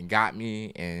me and got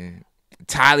me, and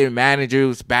Tyler manager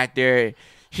was back there.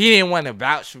 He didn't want to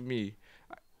vouch for me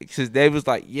because they was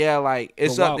like, yeah, like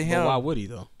it's up to him. But why would he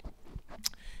though?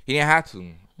 He didn't have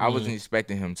to. I wasn't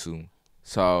expecting him to.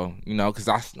 So, because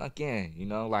I snuck in,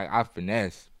 like I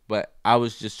finessed. But I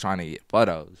was just trying to get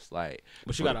photos. Like,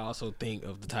 but you got to also think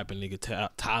of the type of nigga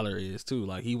Tyler is too.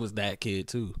 Like he was that kid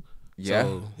too. Yeah.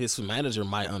 So his manager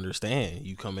might understand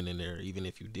you coming in there even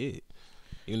if you did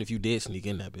sneak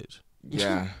in that bitch.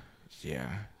 Yeah. Yeah.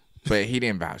 But he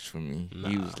didn't vouch for me. Nah.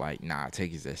 He was like, nah,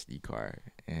 take his SD card.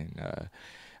 And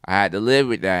I had to live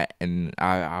with that. And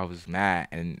I was mad.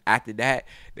 And after that,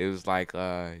 it was like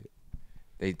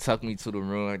they took me to the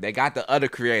room. They got the other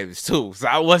creators too. So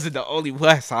I wasn't the only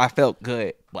one. So I felt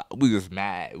good. But we was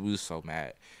mad. We was so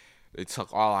mad. They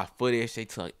took all our footage. They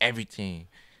took everything.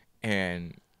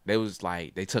 And they was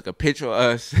like, they took a picture of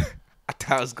us. I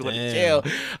thought I was going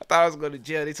to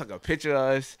jail. They took a picture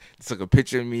of us. They took a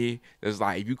picture of me. It was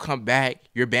like, if you come back,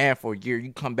 you're banned for a year.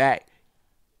 You come back,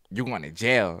 you're going to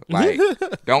jail. Like,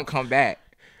 don't come back.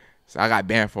 So I got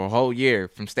banned for a whole year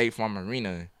from State Farm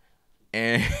Arena.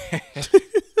 And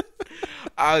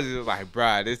I was just like,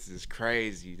 bruh, this is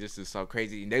crazy. This is so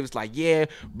crazy. And they was like, yeah,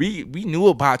 we knew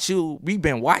about you. We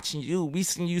been watching you. We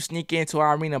seen you sneak into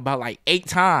our arena about like 8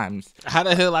 times. How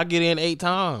the hell I get in 8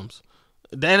 times?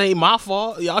 That ain't my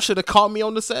fault. Y'all should have called me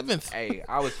on the 7th. Hey,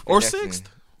 I was or 6th.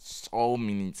 So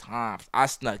many times. I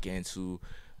snuck into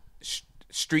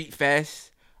Street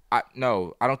Fest. I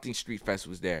don't think Street Fest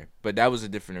was there, but that was a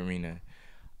different arena.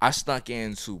 I snuck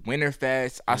into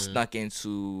Winterfest. I snuck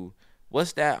into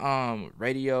what's that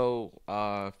radio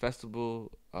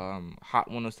festival? Hot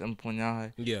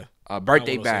 107.9. Yeah.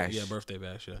 Birthday Bash. Yeah, Birthday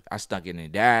Bash. Yeah. I snuck into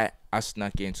that. I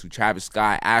snuck into Travis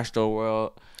Scott Astro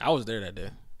World. I was there that day.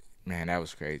 Man, that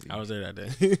was crazy. I was there that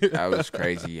day. That was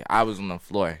crazy. I was on the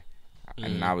floor,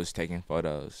 and I was taking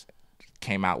photos.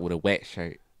 Came out with a wet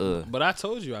shirt. But I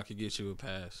told you I could get you a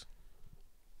pass.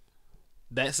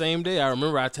 That same day, I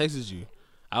remember I texted you.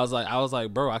 I was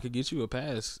like, bro, I could get you a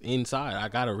pass inside. I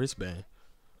got a wristband.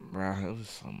 Bro, it was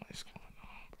so much going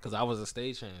on. Because I was a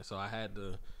stagehand, so I had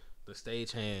the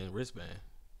stagehand wristband.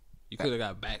 You could have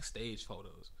got backstage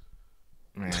photos.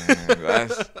 Man,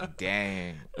 that's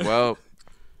dang. Well,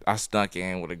 I snuck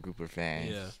in with a group of fans.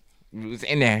 Yeah. We was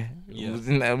in there. Yeah.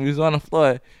 We was on the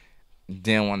floor.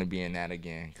 Didn't want to be in that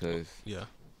again, cause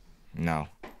no.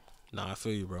 Nah, I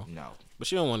feel you, bro. No.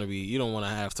 But you don't want to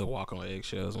have to walk on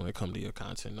eggshells when it comes to your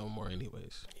content no more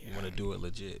anyways. Yeah. You want to do it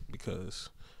legit because,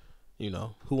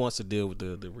 who wants to deal with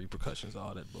the repercussions of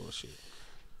all that bullshit?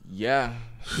 Yeah,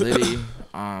 Liddy.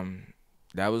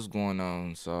 That was going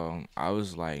on. So I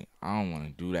was like, I don't want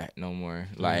to do that no more.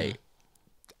 Like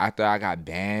after I got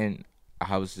banned,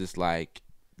 I was just like,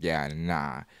 yeah,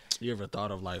 nah. You ever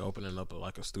thought of like opening up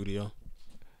like a studio?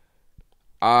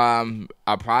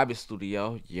 A private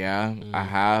studio, yeah, I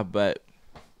have, but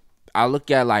I look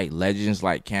at like legends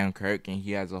like Cam Kirk, and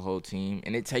he has a whole team,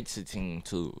 and it takes a team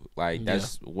too. Like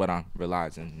that's what I'm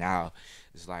realizing now.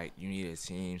 It's like you need a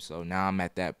team. So now I'm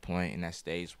at that point in that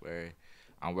stage where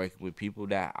I'm working with people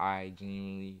that I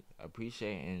genuinely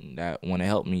appreciate and that want to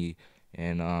help me,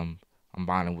 and I'm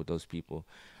bonding with those people.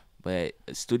 But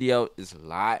a studio is a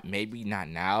lot. Maybe not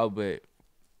now, but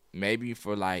maybe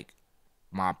for like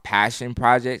my passion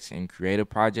projects and creative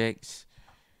projects.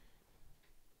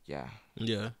 Yeah.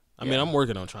 Yeah. I mean, I'm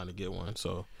working on trying to get one,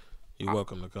 so you're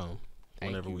welcome to come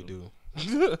whenever we do.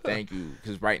 Thank you.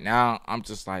 Because right now, I'm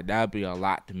just like, that'd be a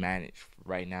lot to manage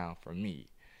right now for me.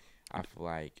 I feel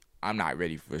like I'm not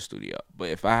ready for a studio. But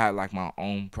if I had like my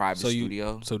own private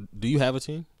studio. So do you have a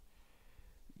team?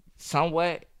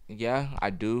 Somewhat, yeah, I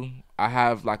do. I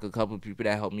have like a couple of people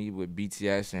that help me with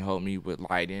BTS and help me with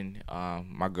lighting.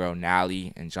 My girl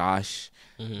Nally and Josh,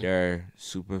 they're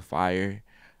super fire.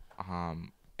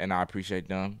 And I appreciate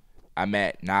them. I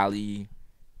met Nally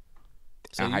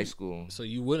in high school. So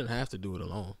you wouldn't have to do it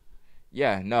alone.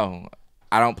 Yeah, no.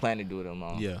 I don't plan to do it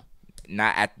alone. Yeah.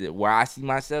 Not at the where I see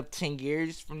myself 10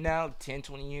 years from now, 10,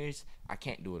 20 years, I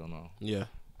can't do it alone. Yeah.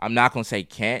 I'm not going to say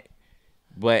can't,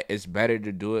 but it's better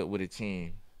to do it with a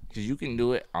team. Because you can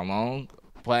do it alone,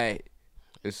 but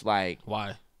it's like...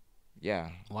 Why? Yeah.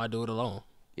 Why do it alone?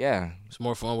 Yeah. It's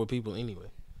more fun with people anyway.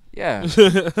 Yeah.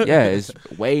 Yeah, it's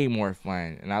way more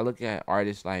fun. And I look at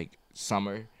artists like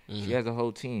Summer. She has a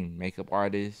whole team. Makeup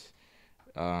artists,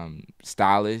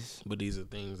 stylists. But these are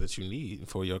things that you need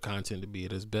for your content to be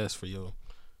at its best for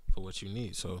what you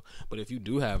need. So, but if you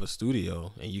do have a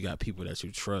studio and you got people that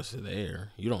you trust there,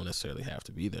 you don't necessarily have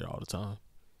to be there all the time.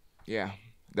 Yeah.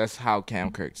 That's how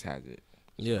Cam Kirk's has it.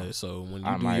 Yeah, so when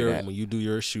you do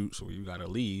your shoots or you gotta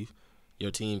leave,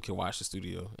 your team can watch the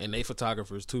studio. And they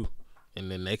photographers too. And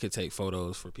then they could take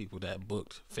photos for people that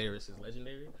booked Ferris is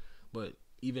Legendary. But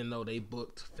even though they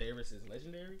booked Ferris is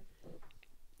Legendary,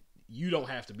 you don't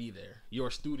have to be there.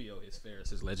 Your studio is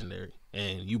Ferris is Legendary.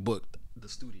 And you booked the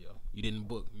studio. You didn't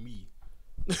book me.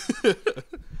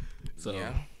 So,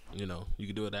 you know, you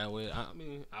can do it that way. I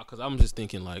mean, because I'm just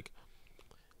thinking like,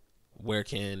 where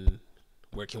can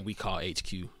we call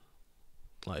HQ?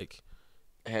 Like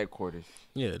headquarters.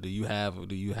 Yeah, do you have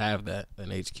that an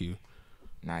HQ?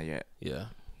 Not yet. Yeah.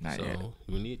 Not yet. So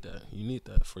you need that. You need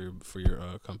that for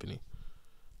your company.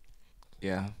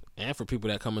 Yeah. And for people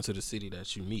that come into the city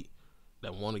that you meet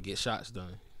that want to get shots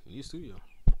done. You need a studio.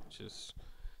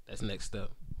 That's next step.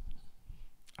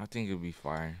 I think it'll be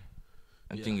fire.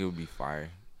 I think it'll be fire.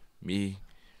 Me,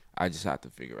 I just have to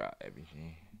figure out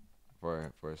everything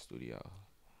for a studio.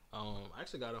 I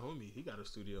actually got a homie. He got a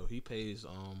studio. He pays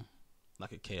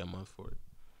like $1,000 a month for it.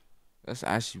 That's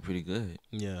actually pretty good.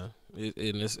 Yeah,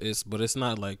 but it's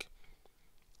not like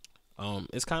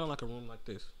it's kind of like a room like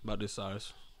this, about this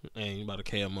size, and about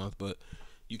 $1,000 a month. But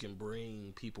you can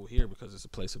bring people here because it's a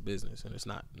place of business, and it's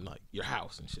not like your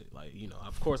house and shit. Like, you know,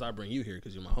 of course I bring you here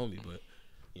because you're my homie, but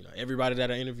you know, everybody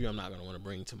that I interview, I'm not gonna want to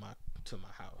bring to my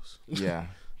house. Yeah.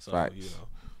 So facts. you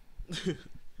know,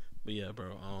 but yeah,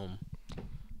 bro.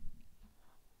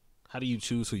 How do you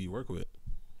choose who you work with?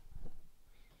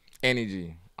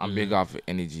 Energy. I'm big off of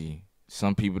energy.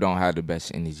 Some people don't have the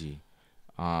best energy.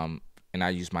 And I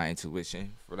use my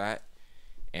intuition for that.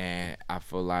 And I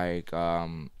feel like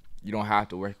you don't have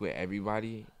to work with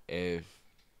everybody if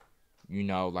you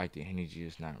know like the energy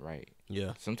is not right.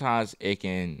 Yeah. Sometimes it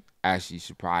can actually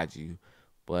surprise you.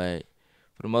 But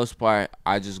for the most part,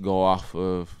 I just go off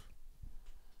of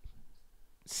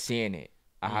seeing it.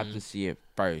 I have to see it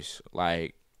first.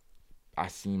 Like, I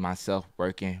see myself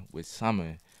working with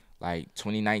Summer, like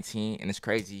 2019, and it's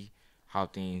crazy how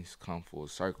things come full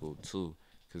circle too.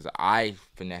 Cause I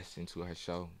finessed into her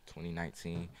show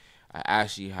 2019. I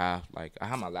actually have I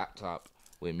have my laptop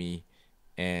with me,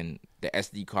 and the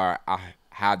SD card. I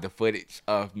had the footage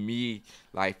of me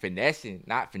not finessing,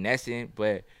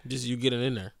 but just you getting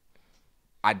in there.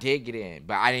 I did get in,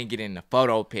 but I didn't get in the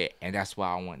photo pit, and that's what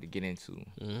I wanted to get into.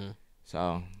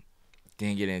 So,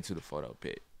 didn't get into the photo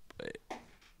pit. But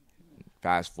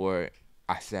fast forward,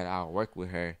 I said I'll work with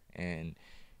her, and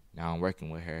now I'm working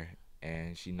with her,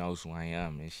 and she knows who I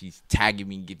am, and she's tagging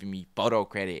me, giving me photo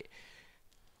credit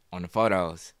on the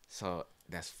photos. So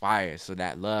that's fire. So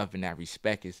that love and that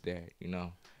respect is there, you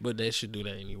know. But they should do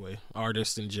that anyway.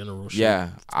 Artists in general should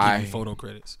give you photo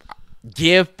credits.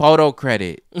 give photo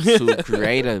credit to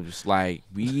creatives. Like,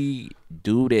 we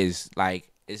do this.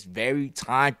 Like, it's very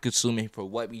time consuming for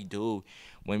what we do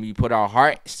when we put our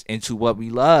hearts into what we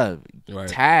love. Right.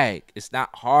 Tag. It's not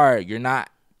hard.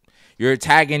 You're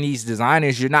tagging these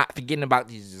designers. You're not forgetting about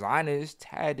these designers.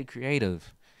 Tag the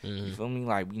creative. You feel me?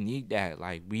 Like, we need that.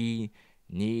 Like, we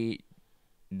need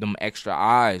them extra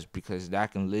eyes, because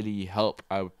that can literally help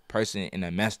a person in a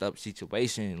messed up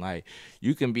situation. Like,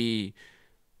 you can be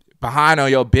behind on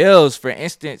your bills, for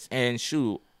instance, and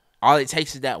shoot, all it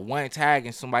takes is that one tag,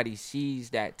 and somebody sees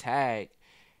that tag,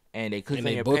 and they click And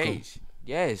on they your book 'em. page.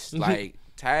 Yes, like,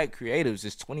 tag creatives.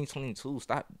 It's 2022.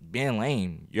 Stop being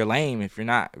lame. You're lame if you're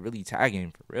not really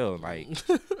tagging for real. Like,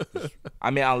 I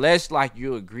mean, unless like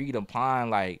you agreed upon,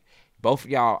 like both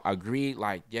of y'all agreed,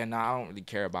 like, yeah, I don't really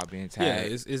care about being Yeah,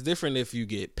 tagged. it's different if you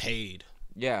get paid.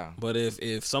 Yeah, But if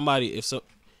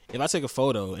I take a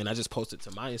photo and I just post it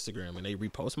to my Instagram and they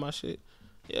repost my shit,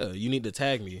 yeah, you need to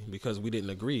tag me, because we didn't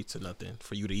agree to nothing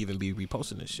for you to even be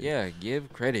reposting this shit. yeah.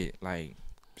 Give credit. Like,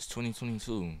 it's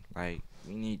 2022. Like,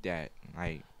 we need that.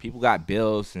 Like, people got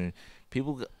bills and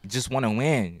people just want to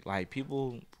win. Like,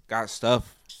 people got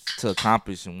stuff to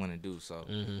accomplish and want to do. So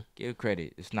give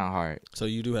credit. It's not hard. So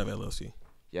you do have LLC.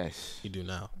 Yes, You do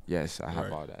now. yes. I have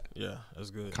Right. all that. Yeah,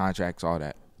 that's good. Contracts, all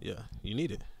that. Yeah, you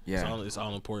need it. Yeah. It's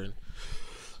all important.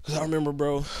 Cause I remember,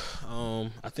 bro.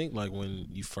 I think like when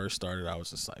you first started, I was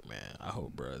just like, man, I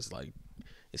hope, bro, it's like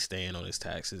it's staying on his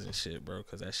taxes and shit, bro,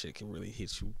 cause that shit can really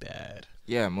hit you bad.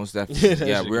 Yeah, most definitely. That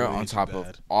Yeah, shit we're really on hit you top of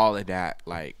bad. all of that.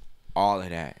 Like, all of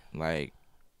that. Like,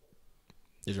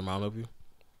 Did your mom help you?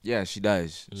 yeah, she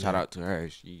does. Shout Yeah. out to her.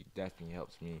 She definitely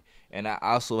helps me. And I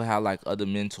also have like other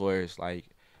mentors like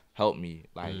help me,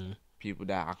 like people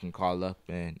that I can call up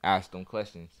and ask them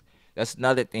questions. That's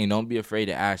another thing. Don't be afraid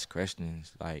to ask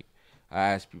questions. Like, I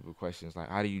ask people questions like,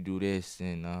 how do you do this?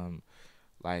 And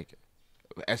like,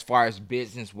 as far as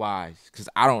business wise, because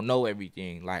I don't know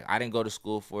everything. Like, I didn't go to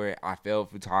school for it. I failed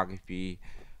photography.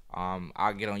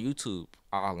 I'll get on YouTube.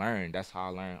 I'll learn. That's how I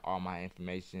learn all my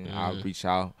information. I'll reach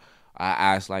out. I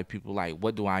ask like people like,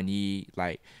 what do I need?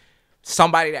 Like,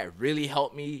 somebody that really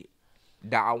helped me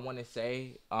that I want to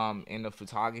say in the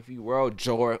photography world,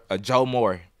 Joe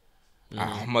Moore.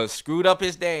 I almost screwed up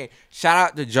his name. Shout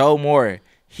out to Joe Moore.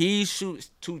 He shoots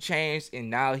 2 Chainz, and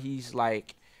now he's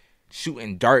like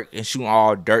shooting Dirt and shooting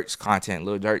all Dirt's content,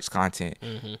 Lil Durk's content.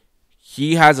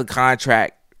 He has a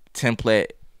contract template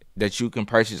that you can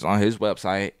purchase on his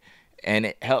website, and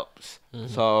it helps.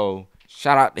 So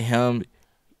shout out to him.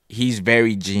 He's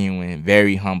very genuine,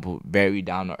 very humble, very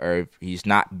down to earth. He's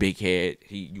not big head.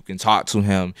 You can talk to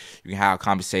him. You can have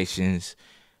conversations.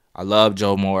 I love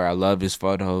Joe Moore. I love his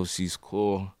photos. He's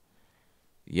cool.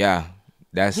 Yeah,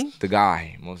 that's the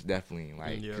guy, most definitely.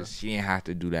 Like, Yeah. because he didn't have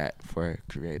to do that for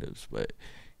creatives, but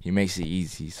he makes it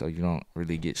easy so you don't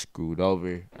really get screwed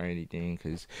over or anything.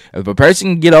 Because if a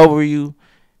person can get over you,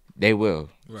 they will.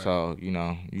 Right. So, you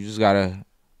just got to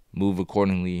move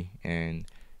accordingly. And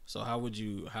So how would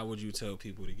you tell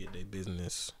people to get their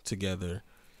business together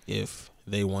if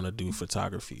they want to do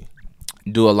photography?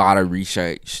 do a lot of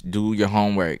research. Do your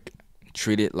homework.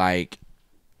 Treat it like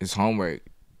it's homework.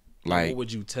 Like, Like, what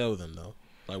would you tell them though?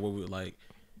 Like, what would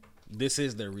this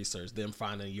is their research. Them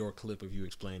finding your clip of you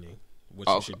explaining what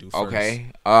you should do first.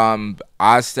 okay.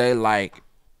 I say like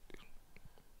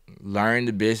learn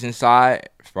the business side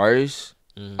first.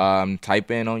 Type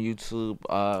in on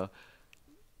YouTube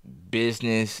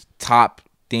business top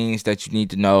things that you need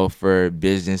to know for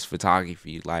business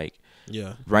photography, like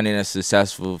Yeah. running a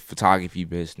successful photography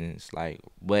business. Like,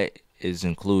 what is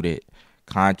included?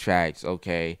 Contracts,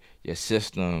 okay, your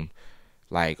system,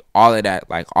 like all of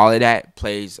that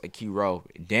plays a key role.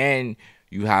 Then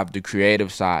you have the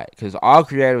creative side, because all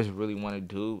creators really want to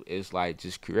do is like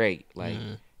just create. Like,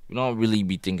 you don't really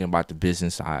be thinking about the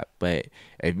business side. But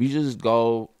if you just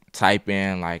go type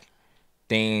in like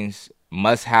things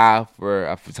must have for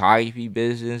a photography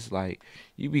business, like,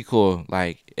 you be cool.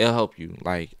 Like, it'll help you.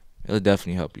 Like, it'll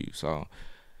definitely help you. So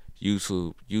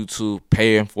YouTube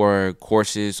paying for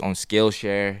courses on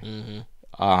Skillshare.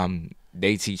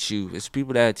 They teach you. It's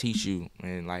people that teach you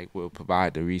and like will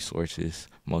provide the resources,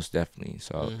 most definitely.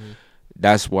 So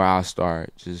that's where I'll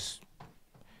start. Just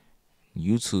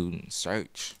YouTube and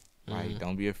search. Like,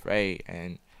 don't be afraid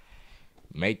and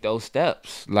make those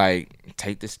steps. Like,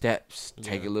 take the steps.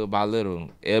 Take it little by little.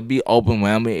 It'll be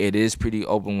overwhelming. It is pretty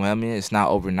overwhelming. It's not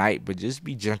overnight, but just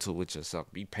be gentle with yourself.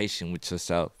 Be patient with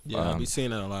yourself. Yeah, I be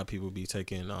seeing that a lot of people be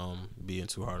being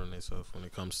too hard on themselves when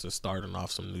it comes to starting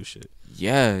off some new shit.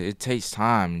 Yeah, it takes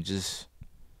time. Just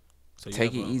So you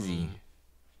take have it easy.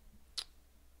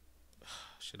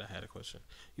 Shit, I had a question.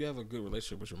 You have a good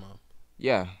relationship with your mom.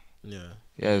 Yeah. Yeah.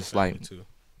 Yeah, it's like too.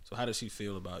 So how does she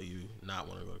feel about you not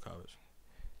wanting to go to college?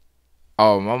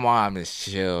 Oh, my mom is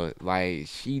chill. Like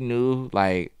she knew,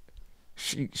 like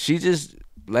she just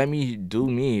let me do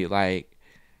me. Like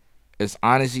it's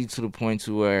honestly to the point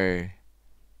to where,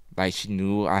 like she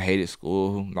knew I hated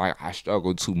school. Like I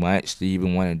struggled too much to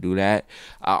even want to do that.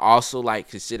 I also like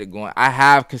considered going. I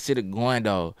have considered going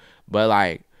though, but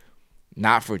like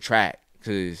not for track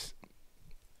because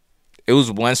it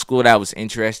was one school that was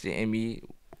interested in me.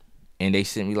 And they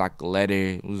sent me like a letter.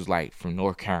 It was like from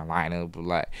North Carolina, but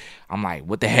like I'm like,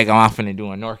 what the heck am I finna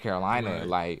do in North Carolina?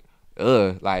 Right.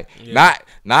 Like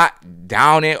not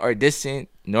down it or distant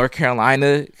North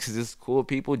Carolina because it's cool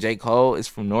people. J. Cole is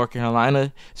from North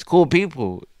Carolina. It's cool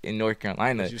people in North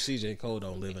Carolina. But you see, J. Cole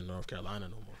don't live in North Carolina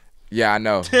no more. Yeah, I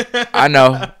know. I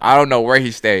know. I don't know where he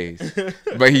stays,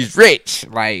 but he's rich.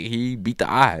 Like he beat the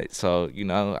odds, so you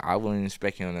know I wouldn't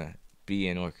expect him to be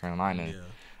in North Carolina. Yeah.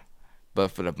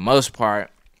 But for the most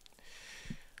part,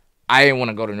 I didn't want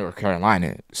to go to North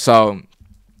Carolina. So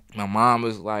my mom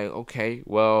was like, okay,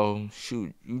 well,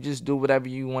 shoot, you just do whatever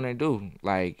you want to do.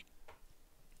 Like,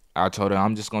 I told her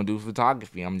I'm just going to do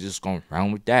photography. I'm just going to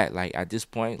run with that. Like, at this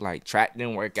point, like, track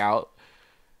didn't work out.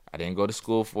 I didn't go to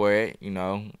school for it, you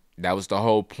know. That was the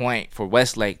whole point for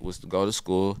Westlake was to go to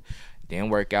school. Didn't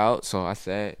work out. So I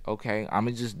said, okay, I'm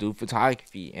going to just do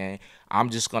photography. And I'm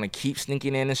just going to keep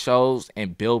sneaking in the shows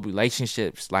and build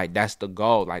relationships. Like, that's the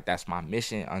goal. Like, that's my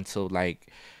mission until, like,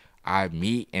 I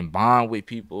meet and bond with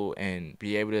people and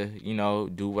be able to, you know,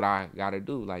 do what I got to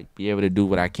do. Like, be able to do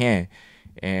what I can.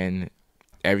 And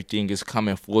everything is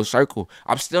coming full circle.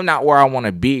 I'm still not where I want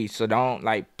to be. So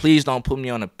please don't put me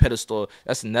on a pedestal.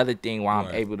 That's another thing why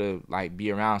I'm able to, like,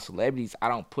 be around celebrities. I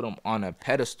don't put them on a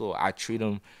pedestal. I treat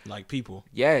them like people.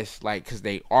 Yes, like, because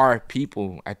they are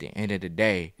people at the end of the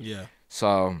day. Yeah.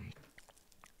 So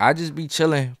I just be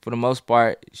chilling for the most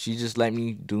part. She just let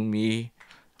me do me.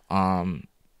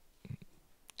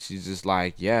 She's just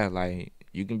like, yeah, like,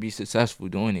 you can be successful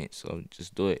doing it. So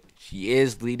just do it. She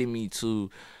is leading me to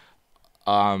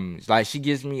like she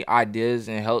gives me ideas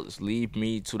and helps lead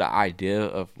me to the idea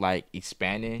of like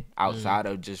expanding outside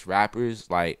of just rappers.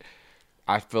 Like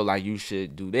I feel like you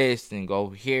should do this and go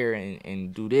here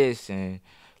and do this and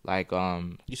like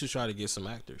you should try to get some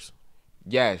actors.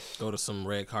 Yes. Go to some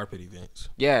red carpet events.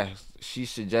 Yeah, she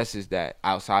suggests that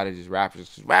outside of just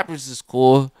rappers. Rappers is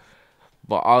cool,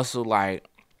 but also like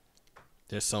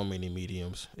there's so many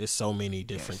mediums. It's so many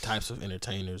different types of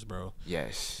entertainers, bro.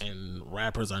 Yes. And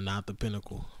rappers are not the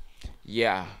pinnacle.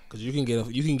 Yeah. Cause you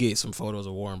can get some photos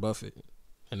of Warren Buffett,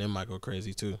 and them might go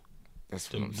crazy too.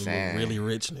 That's what I'm saying. Really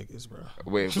rich niggas, bro.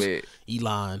 With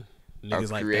Elon,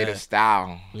 niggas like that. Creative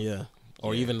style. Yeah.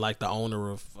 Or even like the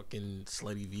owner of fucking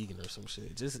Slutty Vegan or some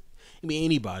shit. Just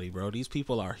anybody, bro. These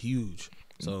people are huge.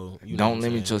 So you don't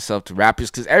limit yourself to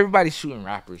rappers because everybody's shooting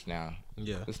rappers now.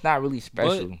 Yeah, it's not really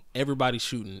special. But everybody's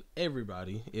shooting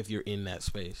everybody if you're in that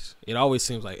space. It always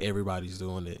seems like everybody's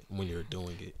doing it when you're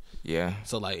doing it. Yeah.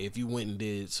 So like if you went and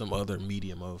did some other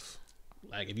medium of,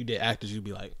 like if you did actors, you'd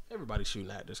be like everybody's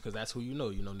shooting actors because that's who you know.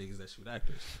 You know niggas that shoot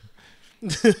actors.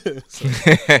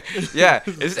 Yeah,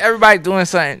 it's everybody doing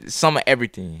some of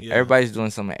everything. Yeah. Everybody's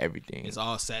doing some of everything. It's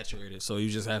all saturated, so you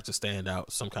just have to stand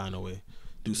out some kind of way,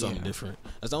 do something different.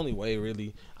 That's the only way,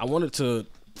 really. I wanted to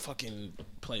fucking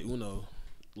play Uno,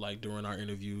 like during our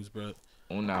interviews, bro.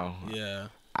 Uno. Yeah.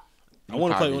 I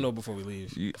want to play Uno before we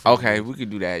leave. We could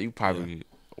do that. You probably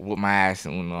whoop my ass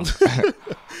in Uno. I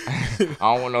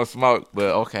don't want no smoke,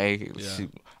 but okay. Yeah.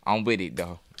 I'm with it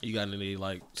though. You got any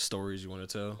like stories you want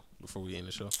to tell before we end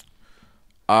the show?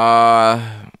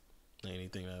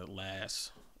 Anything that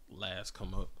last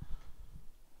come up?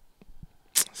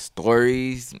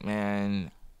 Stories,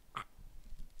 man.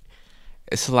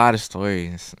 It's a lot of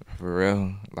stories for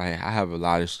real. Like I have a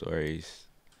lot of stories.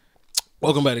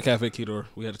 Welcome back to Cafe Ketor.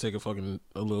 We had to take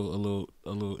a little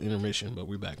intermission, but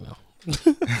we're back now.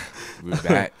 We're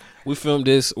back. We filmed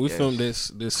this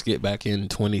skit back in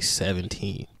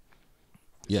 2017.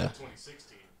 Yeah.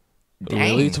 2016.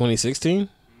 Really? 2016?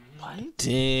 What?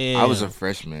 Damn. I was a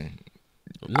freshman.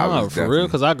 No, for real,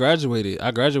 because I graduated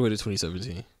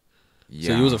 2017. Yeah.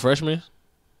 So you was a freshman?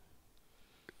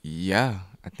 Yeah,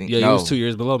 I think. Yeah, you was 2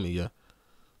 years below me. Yeah.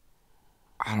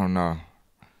 I don't know.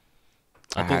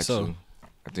 I think so.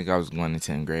 I think I was going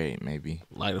to 10th grade, maybe.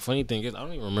 Like the funny thing is, I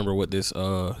don't even remember what this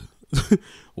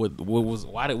what was.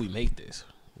 Why did we make this?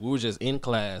 We were just in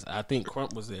class. I think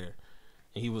Crump was there,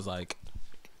 and he was like,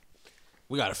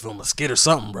 "We got to film a skit or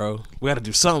something, bro. We got to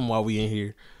do something while we in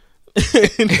here."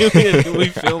 And then we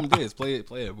filmed this. Play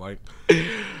it, Mike.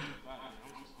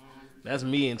 That's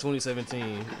me in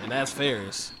 2017, and that's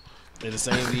Ferris in the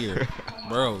same year,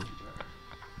 bro.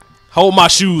 Hold my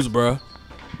shoes, bro.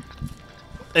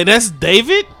 And that's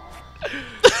David.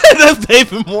 That's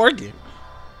David Morgan.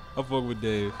 I fuck with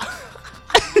Dave.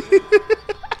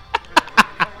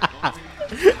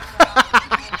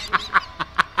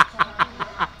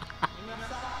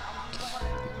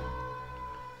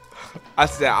 I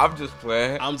said, I'm just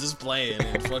playing. I'm just playing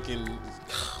and fucking.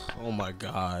 Oh my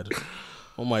god.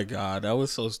 Oh my god. That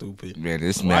was so stupid. Man,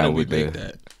 this Why man did we with make the.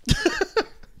 that?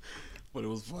 But it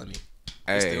was funny.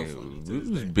 It's Hey, still funny to we this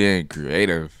was day. being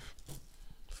creative.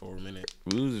 For a minute.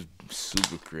 We was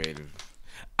super creative.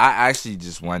 I actually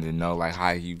just wanted to know like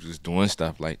how he was doing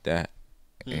stuff like that.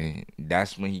 And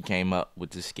that's when he came up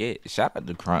with the skit. Shout out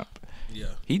to Crump. Yeah.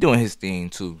 He doing his thing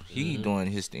too. He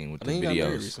doing his thing with I the think he got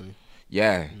married videos. recently.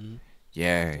 Yeah.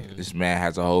 Yeah. This man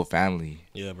has a whole family.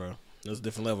 Yeah, bro. That's a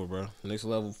different level, bro. Next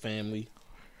level family.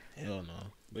 Hell no.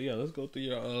 But yeah, let's go through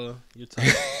your top.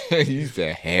 He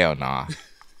said, hell nah.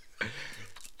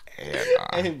 Hell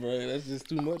nah. Hey, bro, that's just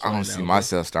too much. I don't see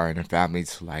myself starting a family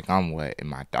till like I'm what, in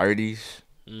my 30s?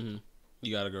 Mm-hmm.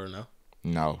 You got a girl now?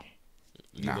 No.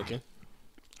 You Nah. looking?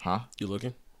 Huh? You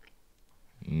looking?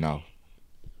 No.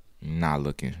 Not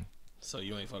looking. So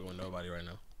you ain't fucking with nobody right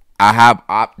now. I have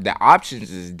the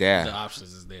options is there. The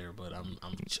options is there, but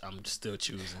I'm still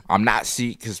choosing. I'm not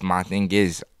because my thing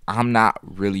is I'm not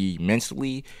really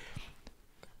mentally.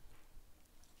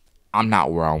 I'm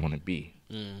not where I want to be.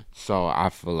 So I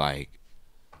feel like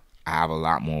I have a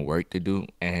lot more work to do,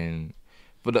 and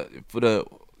for the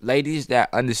ladies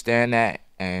that understand that,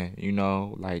 and you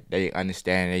know, like they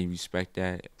understand, they respect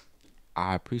that,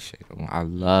 I appreciate them. I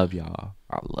love y'all.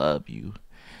 I love you.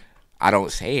 I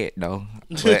don't say it though,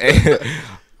 but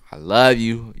I love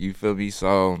you. You feel me?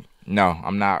 So no,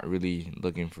 I'm not really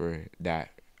looking for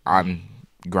that. I'm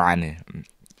grinding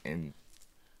and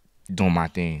doing my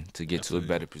thing to get to a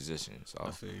better position. So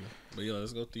I feel you. But yeah,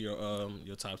 let's go through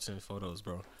your top 10 photos,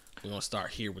 bro. We're gonna start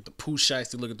here with the Pooh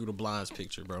Shiesty looking through the blinds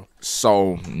picture, bro.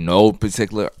 So no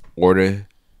particular order.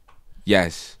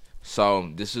 Yes.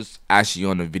 So this is actually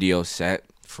on the video set.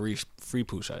 Free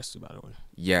Pooh Shiesty, by the way.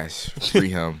 Yes, free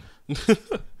him.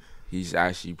 He's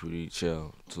actually pretty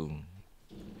chill too.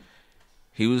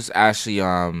 He was actually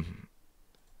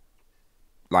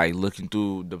like looking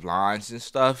through the blinds and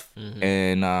stuff,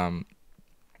 and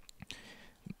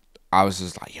I was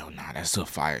just like, yo, nah, that's a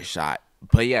fire shot.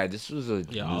 But yeah, this was a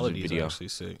Yeah, all of music these video. are actually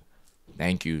sick.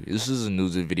 Thank you. This is a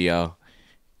music video,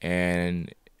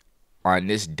 and on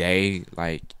this day,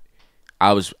 like,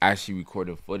 I was actually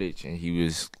recording footage, and he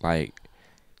was like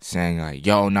saying like,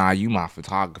 "Yo, nah, you my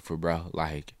photographer, bro.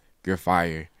 Like, you're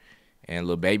fire." And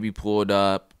Lil Baby pulled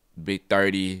up, Big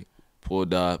 30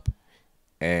 pulled up,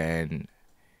 and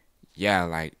yeah,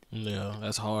 like, Yeah,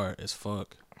 that's hard as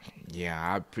fuck.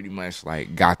 yeah, I pretty much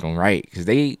like got them right because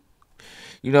they,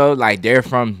 you know, like they're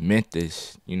from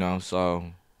Memphis, you know, so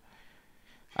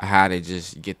I had to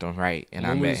just get them right, and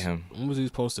I met him. When was these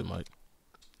posted, Mike?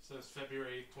 Says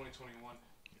February 8th, 2021.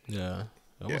 Yeah,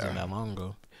 that wasn't that long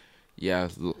ago. Yeah,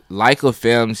 Leica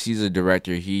Films. He's a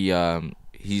director.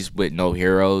 He's with No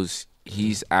Heroes.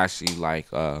 He's actually like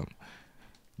the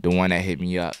one that hit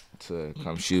me up to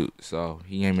come shoot. So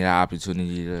he gave me the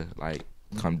opportunity to like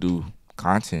come do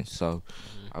content. So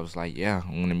I was like, yeah, I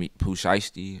want to meet Pooh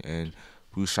Shiesty, and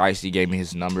Pooh Shiesty gave me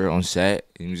his number on set.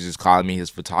 He was just calling me his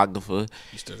photographer.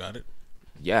 You still got it?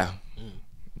 Yeah,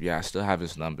 yeah, I still have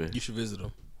his number. You should visit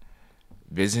him.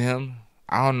 Visit him?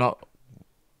 I don't know.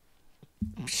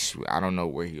 I don't know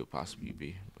where he'll possibly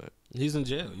be, but He's in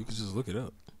jail. You can just look it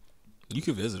up. You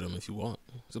can visit him if you want.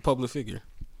 He's a public figure.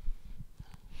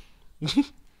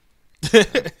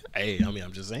 Hey, I mean,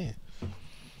 I'm just saying.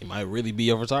 He might really be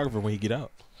a photographer when he get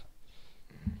out.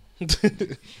 you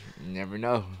never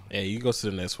know. Hey, you go to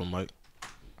the next one, Mike.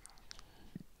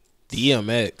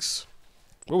 DMX.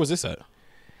 Where was this at?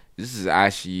 This is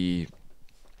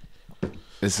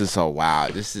so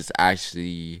wild. This is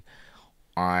actually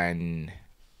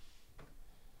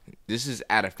this is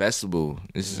at a festival.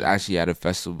 This is actually at a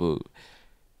festival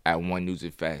at One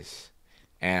Music Fest.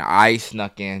 And I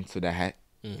snuck into that.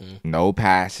 No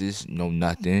passes, no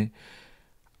nothing.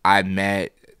 I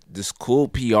met this cool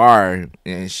PR,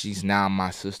 and she's now my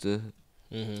sister.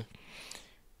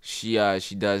 She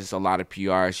does a lot of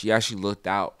PR. She actually looked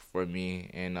out for me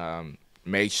and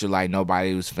made sure like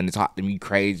nobody was finna talk to me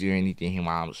crazy or anything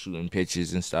while I was shooting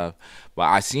pictures and stuff. But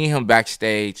I seen him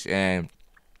backstage, and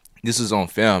this was on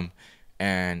film,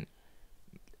 and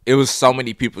it was so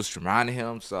many people surrounding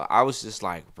him, so I was just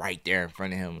like right there in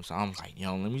front of him. So I'm like,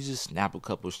 yo, let me just snap a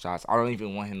couple shots. I don't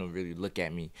even want him to really look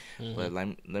at me, but let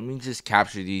me just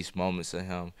capture these moments of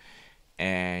him.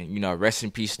 And you know, rest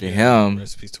in peace to him.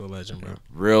 Rest in peace to a legend, bro.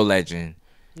 Real legend.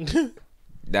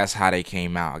 That's how they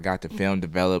came out. I got the film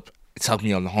developed. It took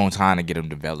me a long time to get them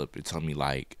developed. It took me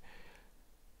like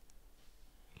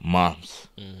months.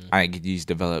 I didn't get these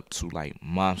developed to like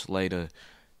months later,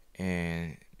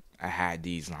 and I had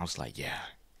these, and I was like, yeah.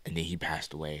 And then he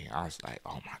passed away. I was like,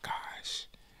 oh my gosh,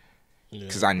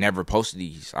 because I never posted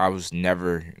these. I was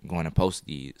never going to post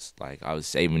these. Like I was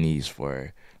saving these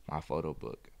for my photo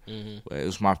book. But it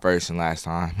was my first and last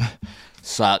time.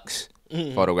 Sucks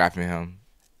photographing him.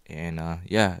 And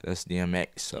yeah, that's DMX.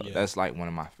 So that's like one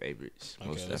of my favorites. Okay,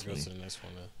 most let's definitely. go to the next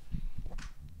one then.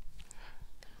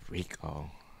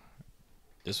 Rico.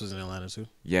 This was in Atlanta too?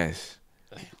 Yes.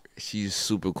 She's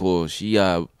super cool. She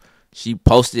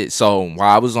posted, so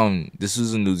while I was on, this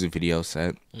was a music video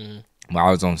set. While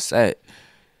I was on set,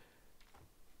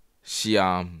 she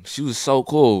was so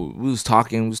cool. We was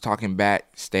talking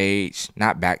backstage.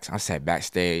 Not back, I said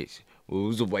backstage. We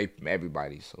was away from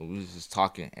everybody, so we was just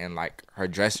talking in like her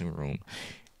dressing room,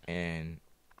 and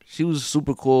she was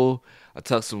super cool. I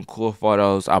took some cool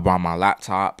photos. I brought my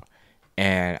laptop,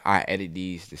 and I edited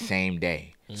these the same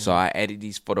day. So I edited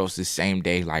these photos the same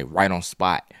day, like right on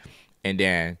spot. And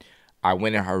then I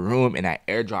went in her room and I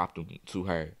airdropped them to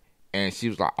her, and she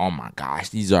was like, "Oh my gosh,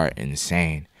 these are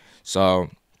insane." So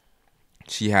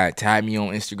she had tagged me on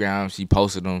Instagram. She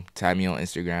posted them, tagged me on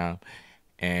Instagram.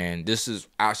 And this is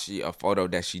actually a photo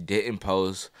that she didn't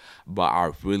post, but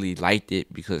I really liked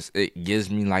it because it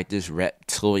gives me like this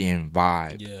reptilian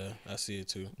vibe. Yeah, I see it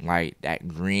too. Like that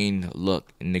green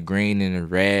look, and the green and the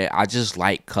red. I just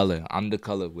like color. I'm the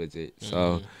color wizard.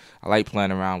 So I like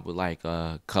playing around with like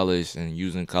colors and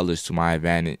using colors to my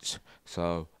advantage.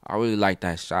 So I really like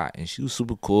that shot. And she was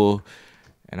super cool.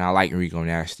 And I like Rico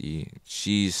Nasty.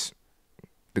 She's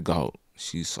the GOAT.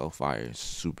 She's so fire,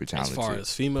 super talented. As far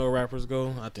as female rappers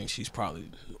go, I think she's probably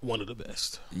one of the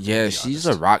best. Yeah, she's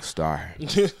a rock star.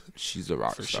 She's a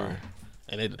rock For star. sure.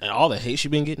 And all the hate she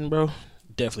been getting, bro,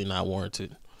 definitely not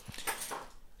warranted.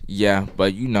 Yeah,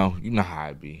 but you know how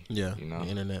it be. Yeah, you know, the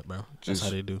internet, bro. That's Just-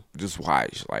 how they do. Just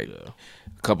watch, like Yeah.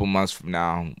 a couple months from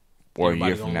now or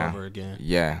Everybody a year from gonna love now. her again.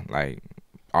 Yeah, like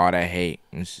all that hate.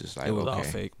 It's just like It was all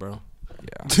okay. fake, bro.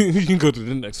 Yeah. You can go to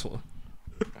the next one.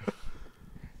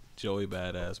 Joey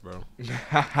Badass, bro.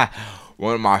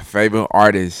 One of my favorite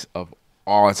artists of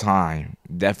all time.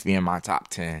 Definitely in my top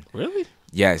 10. Really?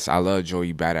 Yes, I love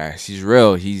Joey Badass. He's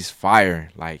real. He's fire.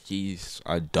 Like, he's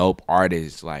a dope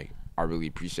artist. Like, I really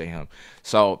appreciate him.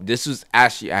 So, this was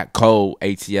actually at Cole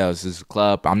ATL. This is a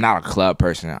club. I'm not a club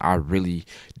person. I really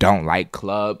don't like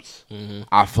clubs.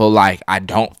 I feel like I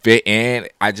don't fit in.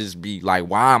 I just be like,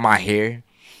 why am I here?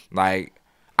 Like,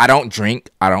 I don't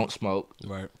drink. I don't smoke.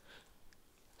 Right.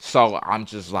 So I'm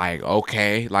just like,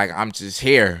 okay, like I'm just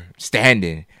here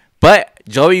standing. But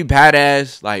Joey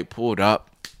Badass like pulled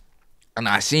up and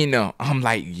I seen him. I'm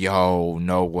like, yo,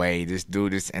 no way. This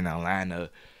dude is in Atlanta.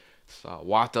 So I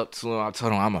walked up to him. I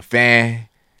told him I'm a fan,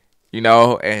 you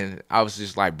know, and I was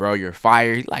just like, bro, you're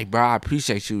fire. He's like, bro, I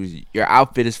appreciate you. Your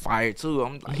outfit is fire too.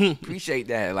 I'm like, appreciate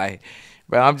that. Like,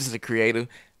 bro, I'm just a creative.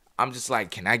 I'm just like,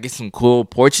 can I get some cool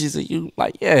portraits of you?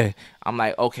 Like, yeah. I'm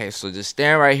like, okay, so just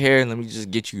stand right here and let me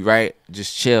just get you right.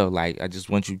 Just chill. Like, I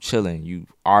just want you chilling. You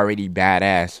already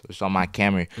badass. It's on my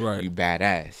camera. Right. You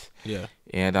badass. Yeah.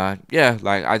 And, yeah,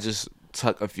 like, I just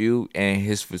took a few, and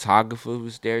his photographer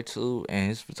was there, too. And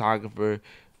his photographer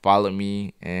followed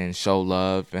me and showed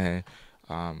love. And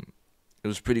it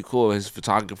was pretty cool. His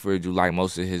photographer do, like,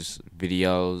 most of his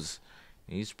videos.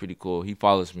 He's pretty cool. He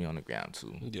follows me on the ground,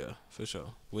 too. Yeah, for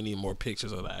sure. We need more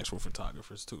pictures of the actual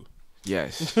photographers, too.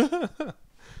 Yes. Go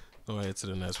ahead to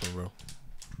the next one, bro.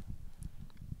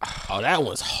 Oh, that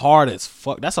one's hard as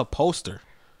fuck. That's a poster.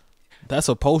 That's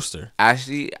a poster.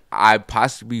 Actually, I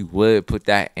possibly would put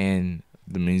that in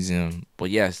the museum.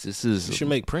 But yes, this is... You should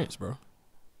make prints, bro.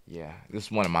 Yeah, this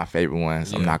is one of my favorite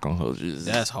ones. I'm Yeah. not going to hold you. This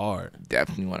That's is hard.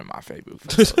 definitely one of my favorite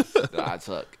photos that I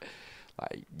took.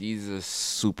 Like, these are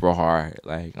super hard.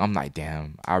 Like, I'm like,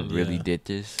 damn, I really Yeah. did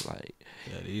this. Like,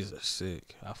 Yeah, these are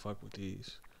sick. I fuck with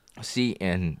these. see,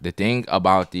 and the thing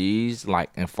about these, like,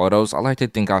 in photos, I like to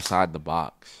think outside the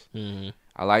box. Mm-hmm.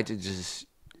 I like to just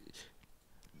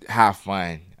have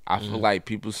fun. I feel like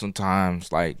people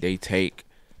sometimes, like, they take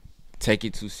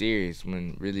it too serious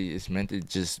when really it's meant to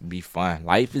just be fun.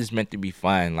 Life is meant to be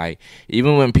fun. Like,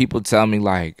 even when people tell me,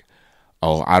 like,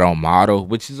 oh, I don't model,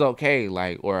 which is okay,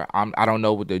 like, or I don't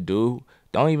know what to do,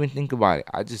 don't even think about it.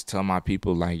 I just tell my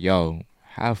people, like, yo,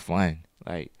 have fun.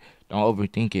 Like, don't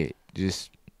overthink it. Just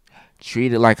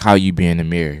treat it like how you be in the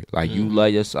mirror. Like, you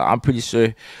love yourself. I'm pretty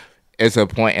sure it's a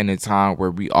point in the time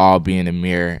where we all be in the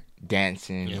mirror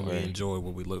dancing. And we enjoy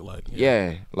what we look like.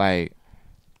 Yeah, like,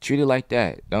 treat it like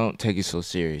that. Don't take it so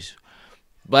serious.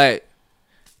 But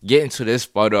getting to this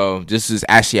photo, this is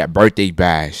actually at Birthday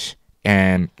Bash.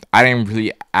 And I didn't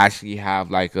really actually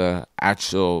have like a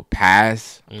actual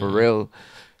pass for real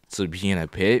to be in a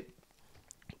pit.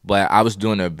 But I was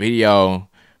doing a video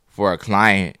for a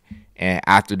client, and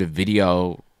after the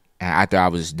video, and after I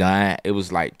was done, it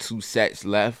was like 2 sets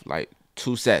left. Like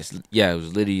 2 sets. Yeah, it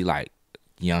was literally like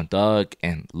Young Thug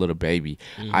and Little Baby.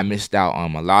 I missed out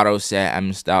on Mulatto set. I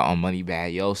missed out on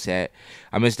Moneybagg Yo set.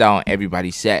 I missed out on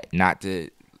everybody's set. Not to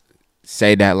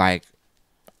say that like,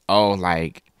 oh,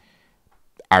 like,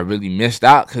 I really missed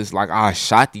out because, like, I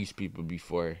shot these people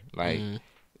before. Like,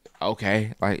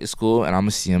 okay, like, it's cool, and I'm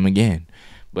going to see them again.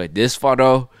 But this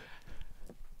photo,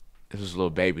 it was Little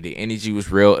Baby. The energy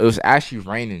was real. It was actually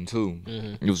raining, too.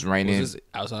 It was raining. Was this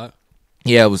outside?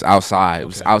 Yeah, it was outside. Okay. It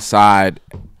was outside,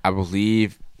 I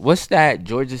believe. What's that,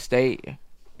 Georgia State?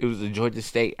 It was the Georgia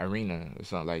State Arena or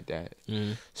something like that.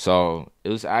 So, it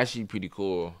was actually pretty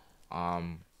cool.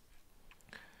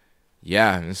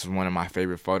 Yeah, this is one of my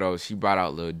favorite photos. He brought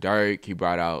out Lil Durk. He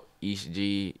brought out East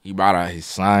G. He brought out his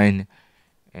son.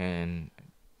 And,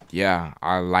 yeah,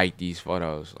 I like these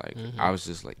photos. Like, I was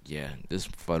just like, yeah, this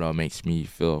photo makes me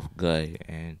feel good.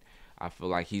 And I feel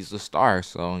like he's a star.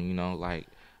 So, you know, like,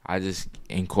 I just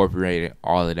incorporated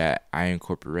all of that. I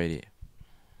incorporated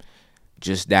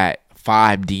just that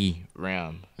 5D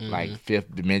realm. Like,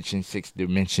 5th dimension, 6th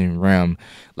dimension realm.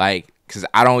 Like, because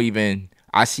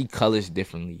I see colors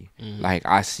differently. Like,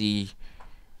 I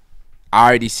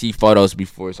already see photos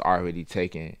before it's already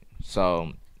taken.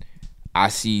 So I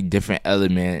see different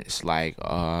elements, like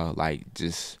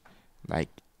just like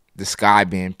the sky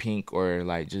being pink, or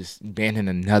like just being in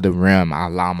another realm. I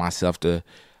allow myself to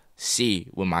see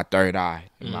with my third eye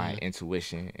and my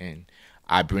intuition, and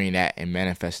I bring that and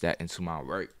manifest that into my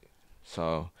work.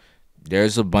 So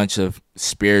there's a bunch of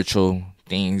spiritual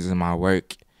things in my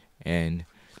work and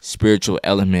spiritual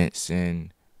elements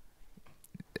and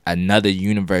another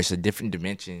universe of different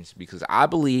dimensions, because I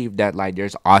believe that like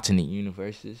there's alternate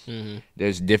universes.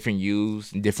 There's different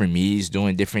yous, different me's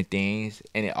doing different things,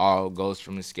 and it all goes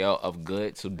from the scale of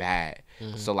good to bad.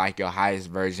 So like your highest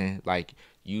version, like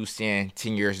you seeing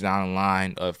 10 years down the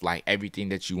line of like everything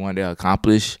that you want to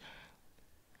accomplish,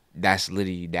 that's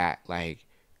literally that, like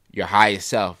your highest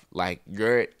self, like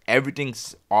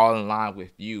everything's all in line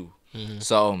with you.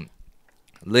 So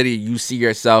literally, you see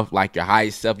yourself like your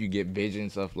highest self. You get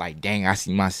visions of like, dang, I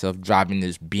see myself driving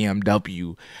this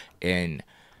BMW and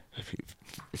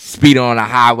speeding on the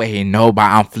highway and nobody,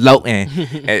 I'm floating.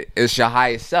 It's your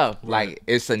highest self. Like,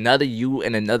 it's another you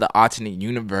in another alternate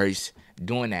universe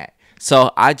doing that.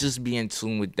 So I just be in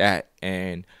tune with that,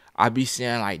 and I be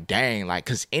saying like, dang, like,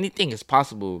 cause anything is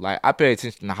possible. Like, I pay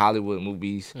attention to Hollywood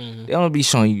movies. They don't be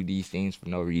showing you these things for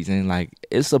no reason. Like,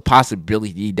 it's a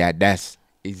possibility that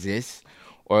exists.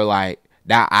 Or, like,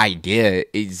 that idea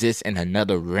exists in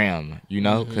another realm, you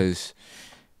know? Because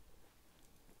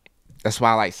that's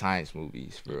why I like science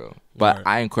movies, for real. But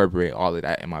I incorporate all of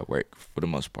that in my work for the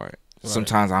most part.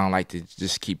 Sometimes I don't like to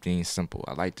just keep things simple.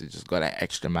 I like to just go that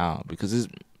extra mile because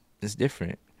it's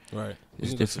different. Right.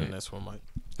 It's different. That's one, Mike.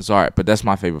 It's all right, but that's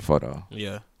my favorite photo.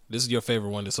 Yeah. This is your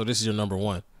favorite one. So this is your number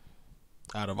one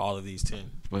out of all of these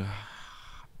 10.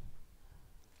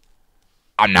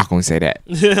 I'm not going to say that.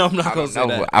 I'm not going to say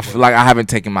that. I feel like I haven't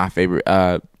taken my favorite,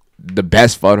 the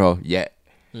best photo yet.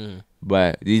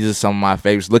 But these are some of my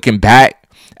favorites. Looking back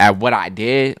at what I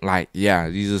did, like, yeah,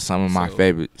 these are some of my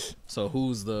favorites. So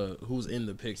who's in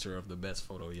the picture of the best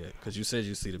photo yet? Because you said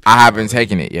you see the picture. I haven't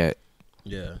taken it yet.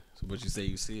 Yeah. But you say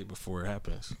you see it before it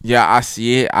happens. Yeah, I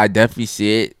see it. I definitely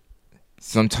see it.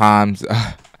 Sometimes.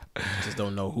 Just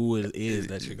don't know who it is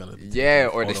that you're going to. Yeah,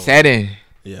 or the setting.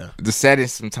 Yeah. The setting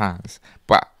sometimes.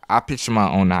 But I picture my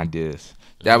own ideas.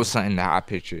 That was something that I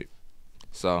pictured.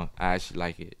 So I actually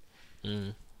like it.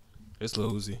 It's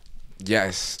Lil Uzi.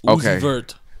 Yes. Uzi Okay.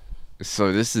 Vert.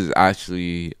 So this is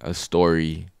actually a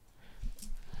story.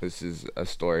 This is a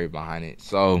story behind it.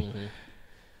 So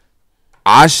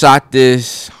I shot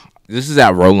this. This is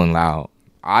at Rolling Loud.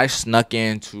 I snuck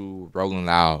into Rolling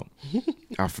Loud.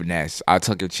 I finesse. I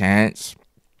took a chance.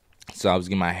 So I was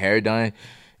getting my hair done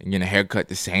and getting a haircut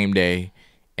the same day.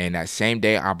 And that same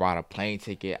day, I bought a plane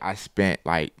ticket. I spent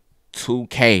like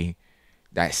 $2,000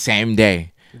 that same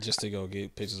day. Just to go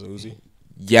get pictures of Uzi?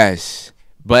 Yes.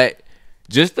 But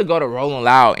just to go to Rolling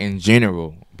Loud in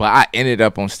general. But I ended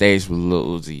up on stage with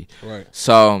Lil Uzi. Right.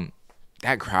 So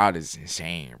that crowd is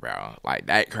insane, bro. Like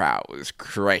that crowd was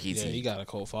crazy. Yeah, he got a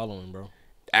cult following, bro.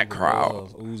 That crowd.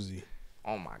 Love Uzi.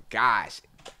 Oh my gosh.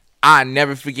 I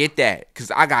never forget that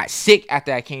because I got sick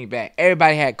after I came back.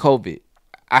 Everybody had COVID.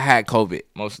 I had COVID,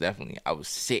 most definitely. I was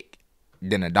sick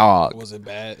than a dog. Was it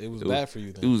bad? It was bad for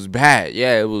you then. It was bad.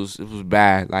 Yeah, it was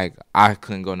bad. Like I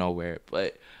couldn't go nowhere.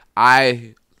 But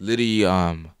I literally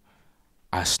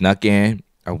I snuck in.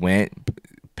 I went,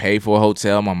 paid for a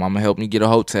hotel. My mama helped me get a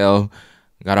hotel.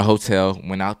 Got a hotel,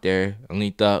 went out there,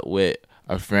 linked up with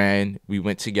a friend. We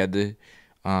went together.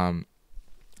 Her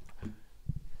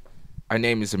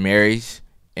name is Amaris,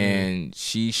 and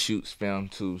she shoots film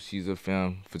too. She's a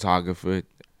film photographer.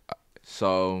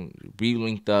 So we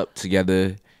linked up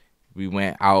together. We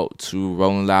went out to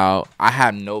Rolling Loud. I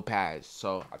have no pass,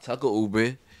 so I took an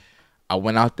Uber. I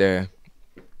went out there.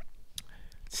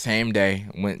 Same day,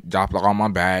 went dropped all my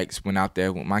bags. Went out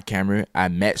there with my camera. I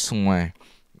met someone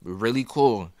really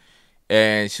cool.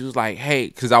 And she was like, hey,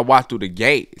 because I walked through the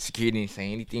gate. Security didn't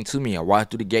say anything to me. I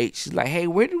walked through the gate. She's like, hey,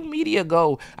 where do media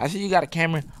go? I said, you got a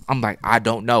camera? I'm like, I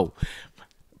don't know.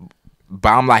 But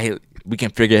I'm like, hey, we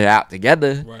can figure it out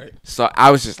together. Right. So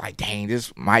I was just like, dang,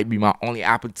 this might be my only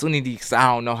opportunity because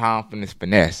I don't know how I'm finna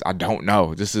finesse. I don't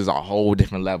know. This is a whole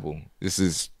different level. This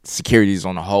is security's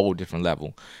on a whole different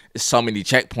level. There's so many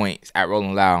checkpoints at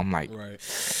Rolling Loud. I'm like, right.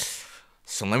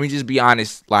 So let me just be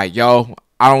honest. Like, yo,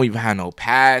 I don't even have no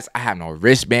pass. I have no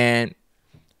wristband.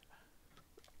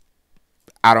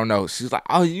 I don't know. She's like,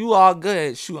 oh, you all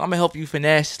good. Shoot, I'm going to help you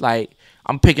finesse. Like,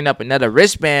 I'm picking up another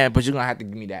wristband, but you're going to have to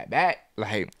give me that back.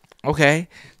 Like, okay.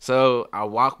 So I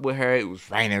walked with her. It was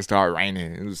raining. It started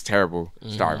raining. It was terrible.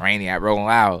 It started raining at Rolling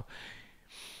Loud.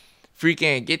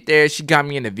 Freaking get there. She got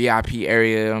me in the VIP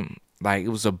area. Like, it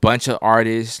was a bunch of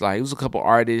artists. Like, it was a couple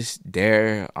artists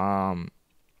there.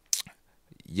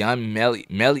 Young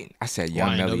Melly. I said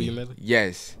Young Melly. Melly?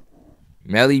 Yes.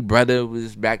 Melly brother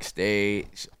was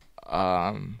backstage.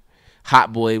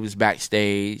 Hot Boy was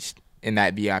backstage in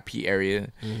that VIP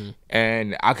area.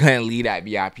 And I couldn't leave that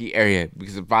VIP area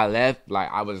because if I left,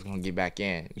 like, I was going to get back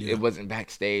in. Yeah. It wasn't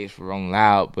backstage for Rolling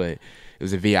Loud, but it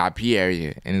was a VIP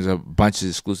area. And there's a bunch of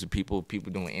exclusive people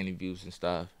doing interviews and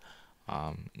stuff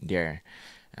there.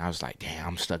 And I was like, damn,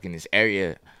 I'm stuck in this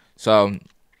area. So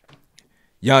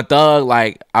Young Thug,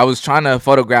 like, I was trying to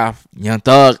photograph Young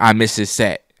Thug. I missed his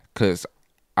set because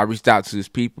I reached out to his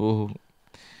people.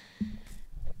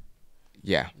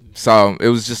 Yeah. So it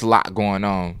was just a lot going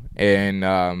on. And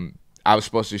I was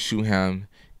supposed to shoot him,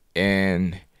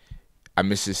 and I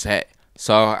missed his set.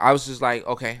 So I was just like,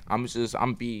 okay,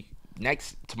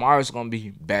 tomorrow's going to be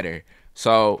better.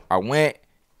 So I went,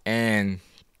 and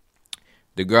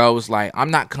the girl was like, I'm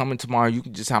not coming tomorrow. You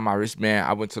can just have my wristband.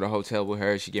 I went to the hotel with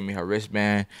her. She gave me her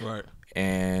wristband. Right.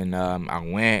 And I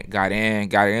went, got in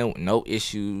with no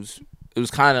issues. It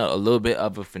was kind of a little bit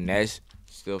of a finesse,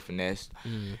 still finessed.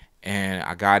 And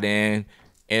I got in,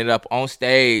 ended up on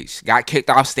stage, got kicked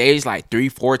off stage like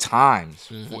 3-4 times.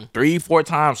 3-4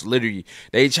 times, literally.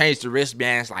 They changed the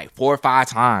wristbands like 4 or 5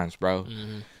 times, bro.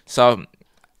 So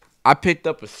I picked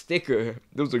up a sticker.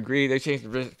 It was a green. They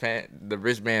changed the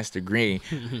wristbands to green.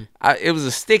 It was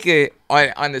a sticker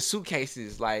on the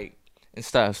suitcases, like, and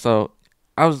stuff. So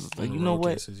I was like, you know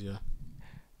what? Cases, yeah.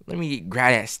 Let me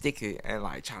grab that sticker and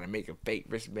like try to make a fake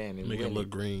wristband and Make it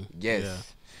look green. Yes. Yeah.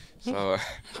 So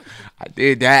I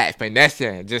did that,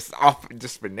 finessing, just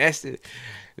finessing.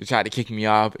 They tried to kick me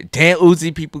off. Damn,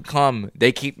 Uzi people come.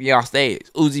 They kick me off stage.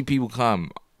 Uzi people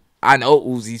come. I know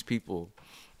Uzi's people.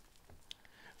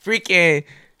 Freaking,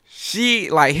 she,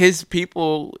 like, his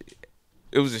people,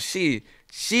 it was a she.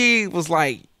 She was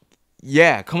like,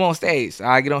 yeah, come on stage. So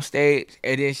I get on stage,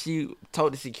 and then she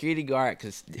told the security guard,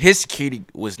 because his security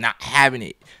was not having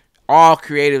it. All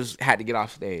creatives had to get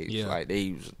off stage. Yeah. Like,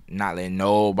 they was not letting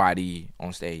nobody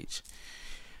on stage.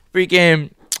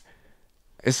 Freaking,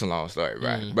 it's a long story,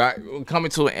 right? But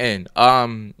coming to an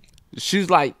end, she was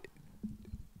like,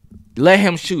 let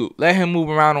him shoot. Let him move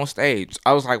around on stage.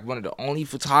 I was like one of the only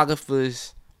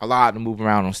photographers allowed to move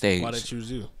around on stage. Why they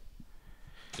choose you?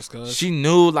 Just cause? She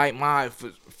knew, like, my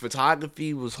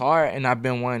photography was hard, and I've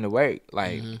been wanting to work.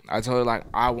 Like, I told her, like,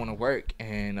 I want to work,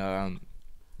 and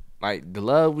like, the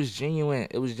love was genuine.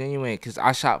 It was genuine because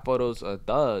I shot photos of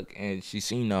Thug, and she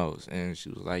seen those, and she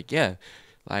was like, yeah.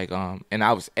 Like, and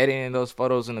I was editing those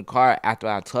photos in the car after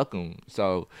I took them.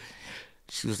 So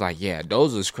she was like, yeah,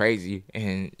 those was crazy.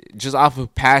 And just off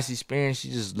of past experience, she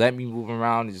just let me move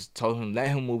around and just told him, let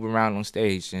him move around on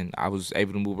stage. And I was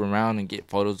able to move around and get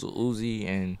photos of Uzi.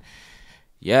 And,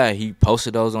 yeah, he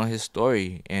posted those on his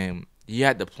story. And he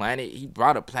had the planet. He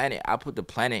brought a planet. I put the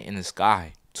planet in the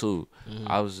sky, too.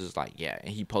 I was just like, yeah.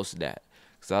 And he posted that.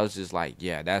 So I was just like,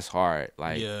 yeah, that's hard.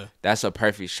 Like, Yeah. that's a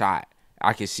perfect shot.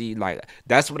 I could see, like,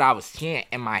 that's what I was seeing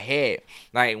in my head.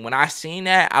 Like, when I seen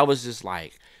that, I was just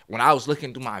like, when I was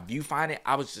looking through my viewfinder,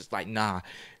 I was just like, nah,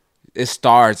 it's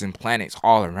stars and planets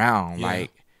all around. Yeah.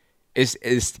 Like,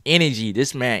 it's energy.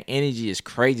 This man energy is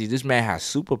crazy. This man has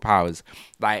superpowers.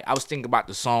 Like, I was thinking about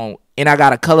the song, and I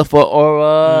got a colorful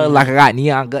aura, like I got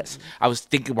neon guts. I was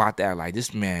thinking about that. Like,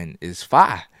 this man is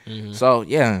fire. So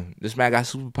yeah, this man got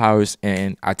superpowers,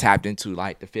 and I tapped into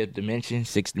like the fifth dimension,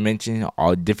 sixth dimension,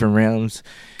 all different realms,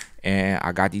 and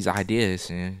I got these ideas,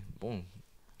 and boom,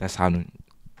 that's how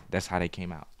they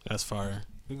came out. That's fire.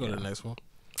 We go to the next one.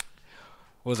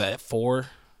 What was that? 4?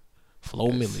 Flo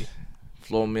Milli.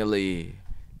 Flo Milli,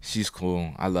 she's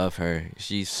cool. I love her.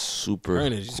 She's super. Her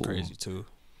energy's cool. crazy too.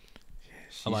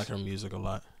 I like her music a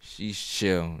lot. She's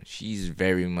chill. She's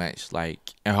very much like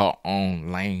in her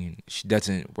own lane. She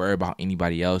doesn't worry about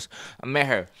anybody else. I met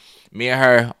her. Me and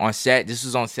her on set. This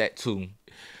was on set 2.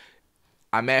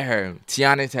 I met her.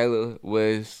 Tiana Taylor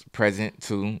was present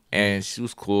too, and she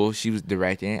was cool. She was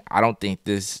directing. I don't think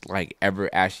this like ever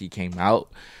actually came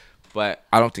out, but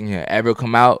I don't think it'll ever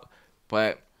come out.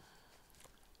 But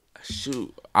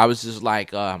shoot, I was just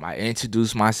like, I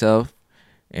introduced myself,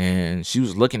 and she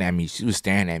was looking at me. She was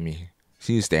staring at me.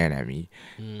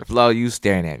 Flo, you was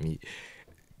staring at me.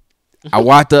 I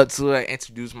walked up to her,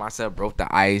 introduced myself, broke the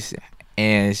ice,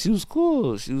 and she was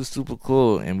cool. She was super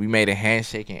cool, and we made a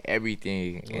handshake and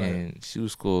everything, and she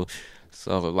was cool.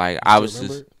 So like, I was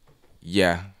just,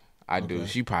 yeah, I do.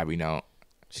 She probably don't.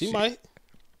 She might.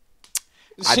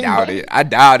 I She doubt might. it. I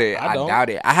doubt it. I I don't. doubt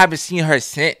it. I haven't seen her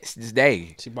since this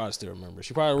day. She probably still remember.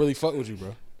 She probably really fuck with you,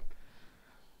 bro.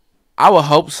 I would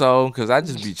hope so, cause I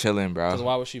just be chilling, Because bro.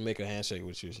 why would she make a handshake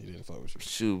with you if she didn't fuck with you?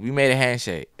 Shoot, we made a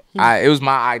handshake. It was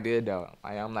my idea though.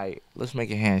 I'm like, let's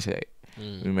make a handshake.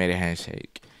 We made a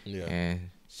handshake, Yeah. and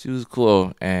she was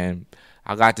cool, and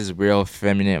I got this real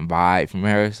feminine vibe from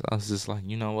her. So I was just like,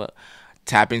 you know what?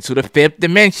 Tap into the fifth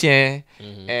dimension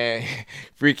and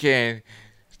freaking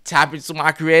tap into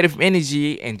my creative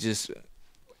energy and just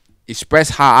express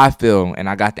how I feel, and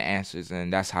I got the answers,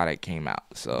 and that's how that came out.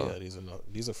 So Yeah,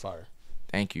 these are fire.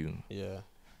 thank you. Yeah.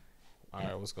 All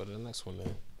right, let's go to the next one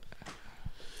then.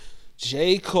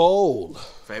 J. Cole.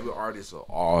 Favorite artist of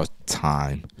all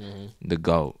time, the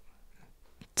GOAT,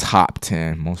 top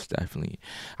 10, most definitely.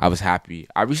 I was happy.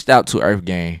 I reached out to Earth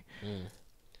Gang.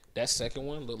 That second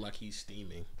one looked like he's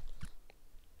steaming.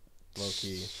 Low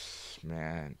key.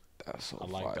 Man, that's so I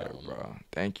like fire, that one, bro.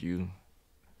 Thank you.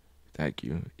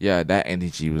 Yeah, that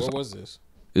energy was. What was this?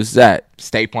 This is at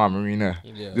State Farm Arena.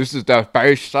 Yeah. This is the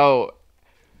first show.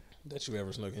 That you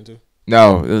ever snuck into?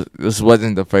 No, this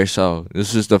wasn't the first show.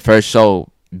 This was the first show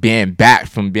being back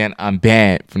from being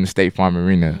unbanned from the State Farm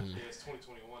Arena. Yeah, it's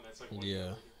 2021. That's like 1 Yeah. year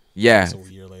later. Yeah, That's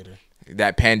a year later.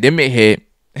 that pandemic hit.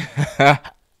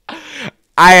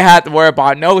 I ain't had to worry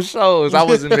about no shows. I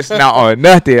wasn't missing out on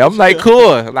nothing. I'm like,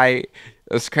 cool. Like,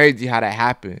 it's crazy how that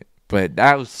happened. But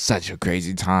that was such a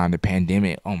crazy time. The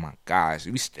pandemic. Oh my gosh.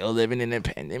 We still living in the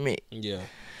pandemic. Yeah.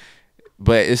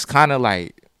 But it's kind of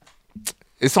like,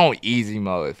 it's on easy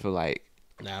mode for like,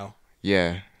 Now.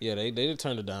 yeah. Yeah, they did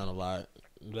turn it down a lot.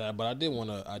 But I did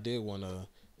wanna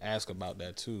ask about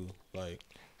that too. Like,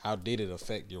 how did it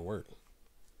affect your work?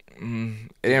 It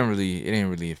didn't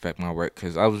really affect my work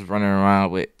because I was running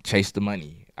around with Chase the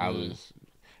Money. I was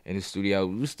in the studio.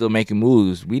 We was still making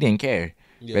moves. We didn't care.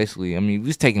 Yeah. Basically, I mean, we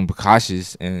was taking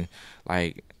precautions and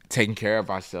like taking care of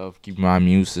ourselves, keeping our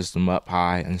immune system up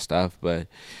high and stuff. But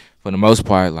for the most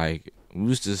part, like we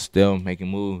was just still making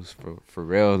moves for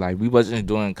real. Like we wasn't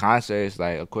doing concerts.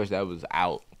 Like of course that was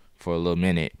out for a little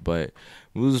minute, but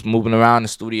we was moving around the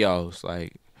studios.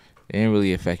 Like it didn't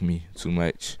really affect me too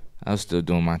much. I was still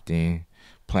doing my thing,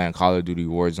 playing Call of Duty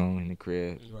Warzone in the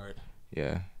crib. Right.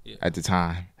 Yeah, Yeah. at the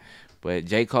time. But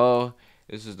J. Cole,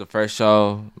 this is the first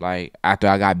show, like, after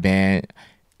I got banned,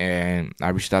 and I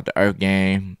reached out to Earth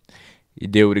Gang. He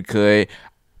did what he could.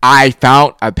 I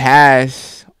found a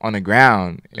pass on the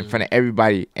ground in front of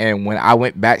everybody, and when I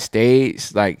went backstage,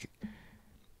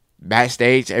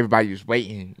 everybody was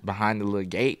waiting behind the little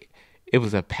gate. It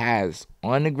was a pass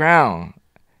on the ground.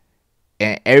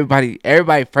 And everybody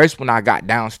first when I got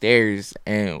downstairs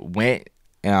and went,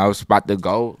 and I was about to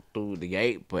go through the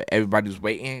gate, but everybody was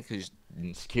waiting because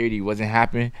security wasn't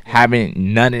having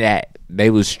none of that. They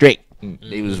was strict.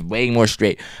 They was way more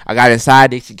strict. I got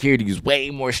inside, the security was way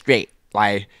more strict.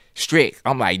 Like, strict.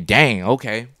 I'm like, dang,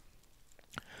 okay.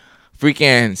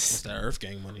 Freaking, It's that Earth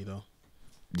Gang money though.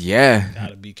 yeah.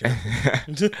 Gotta be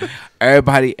careful.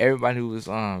 Everybody who was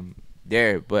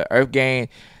there, but Earth Gang,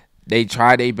 they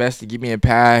tried their best to give me a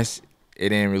pass. it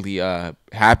didn't really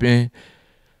happen.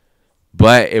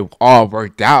 But it all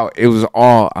worked out. It was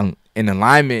all in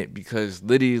alignment because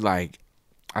literally, like,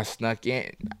 I snuck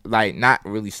in. Like, not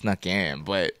really snuck in,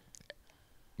 but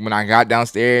when I got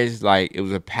downstairs, like, it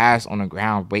was a pass on the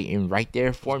ground waiting right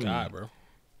there for me. God, bro.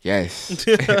 Yes.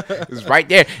 It was right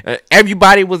there.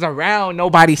 Everybody was around.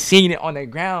 Nobody seen it on the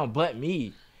ground but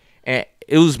me. And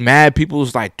it was mad. People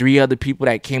was like 3 other people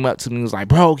that came up to me and was like,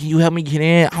 bro, can you help me get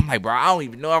in? I'm like, bro, I don't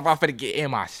even know if I'm finna get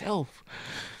in myself.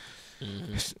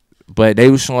 Mm-hmm. But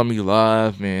they was showing me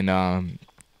love, and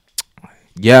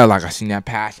yeah, like I seen that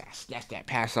pass, I snatched that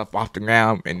pass up off the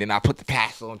ground, and then I put the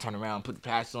pass on, turned around, put the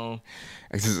pass on.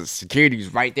 Because security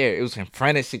was right there. It was in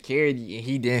front of security, and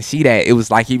he didn't see that. It was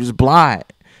like he was blind.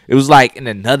 It was like in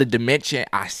another dimension.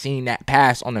 I seen that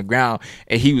pass on the ground,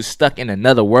 and he was stuck in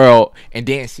another world and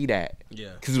didn't see that.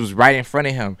 Yeah, because it was right in front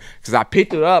of him. Because I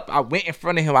picked it up, I went in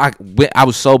front of him. I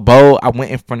was so bold. I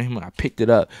went in front of him and I picked it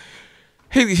up.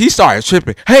 He started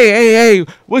tripping. Hey,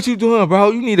 what you doing,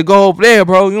 bro? You need to go over there,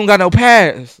 bro. You don't got no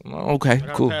pass. I'm like, okay, I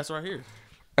got cool. a pass right here.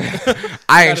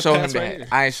 I ain't show him that. Right,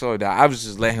 I ain't show that. I was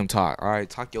just letting him talk. All right,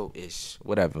 talk your ish,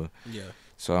 whatever. Yeah.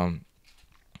 So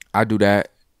I do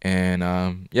that,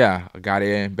 and yeah, I got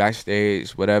in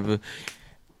backstage, whatever.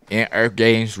 In Earth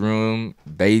Game's room,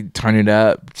 they turn it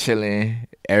up, chilling.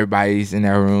 Everybody's in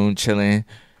their room, chilling.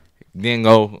 Then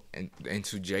go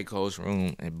into J. Cole's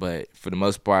room, but for the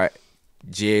most part,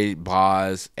 Jay,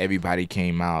 Boz, everybody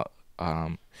came out.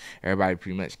 Everybody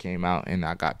pretty much came out, and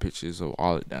I got pictures of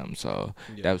all of them. So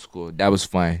that was cool. That was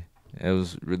fun. It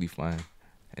was really fun.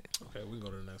 Okay, we can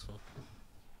go to the next one.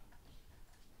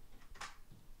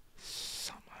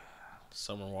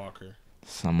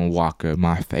 Summer Walker,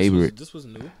 my favorite. This was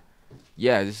new?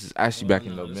 Yeah, this is actually back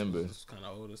in November. This is kind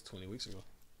of old. It's 20 weeks ago.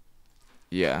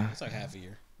 Yeah. It's like half a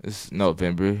year. It's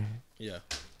November. Yeah.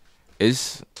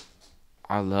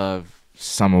 I love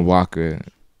Summer Walker.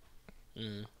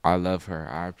 Mm. I love her.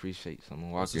 I appreciate Summer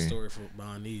Walker. What's the story for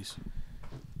behind these?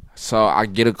 So I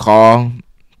get a call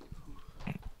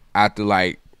after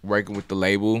like working with the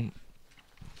label.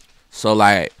 So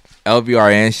like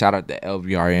LVRN, shout out to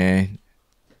LVRN,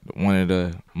 one of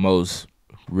the most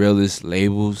realest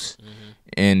labels,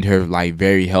 and her like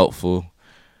very helpful.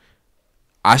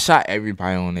 I shot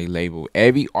everybody on their label.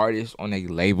 Every artist on their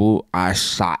label, I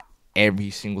shot every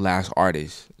single last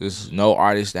artist. There's no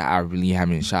artist that I really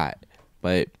haven't shot.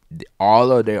 But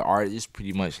all of their artists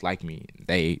pretty much like me.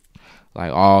 They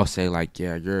like all say like,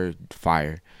 yeah, you're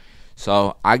fire.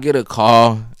 So I get a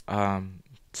call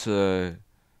to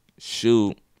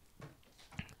shoot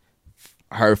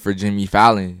her for Jimmy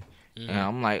Fallon. And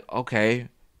I'm like, okay,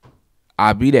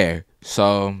 I'll be there.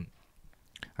 So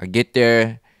I get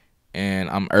there and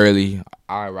I'm early.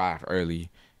 I arrive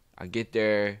early. I get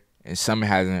there and Summer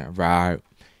hasn't arrived.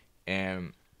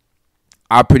 And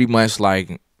I pretty much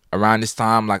like around this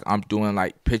time, like I'm doing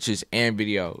like pictures and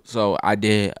video. So I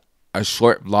did a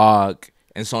short vlog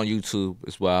and it's on YouTube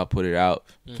as well. I put it out.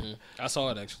 Mm-hmm. I saw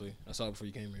it actually. I saw it before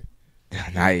you came here.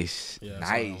 Nice. Yeah,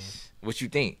 nice. What you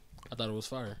think? I thought it was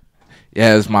fire.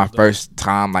 Yeah, it was my first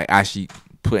time like actually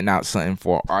putting out something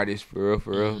for an artist for real,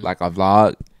 mm-hmm. Like a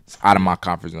vlog. It's out of my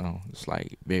comfort zone. It's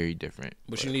like very different.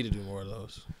 But you need to do more of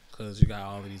those because you got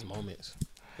all of these moments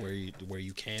where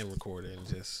you can record it and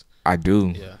just. I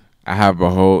do. Yeah. I have a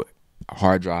whole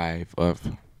hard drive of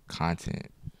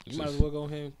content. You might as well go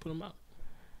ahead and put them out.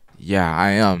 Yeah, I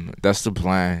am. That's the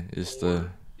plan. It's the.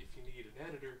 If you need an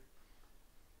editor,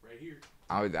 right here.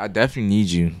 I definitely need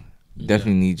you.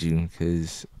 Definitely need you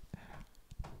because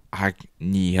I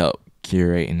need help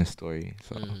curating the story.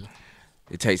 So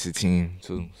it takes a team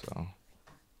too. So.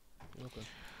 Okay.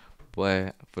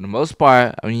 But for the most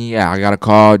part, I mean, yeah, I got a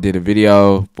call, did a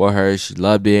video for her. She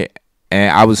loved it. And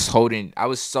I was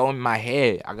so in my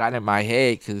head. I got in my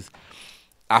head because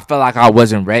I felt like I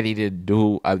wasn't ready to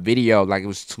do a video. Like it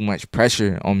was too much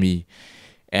pressure on me.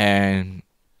 And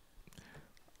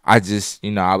I just,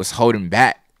 I was holding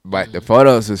back. But the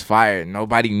photos was fire.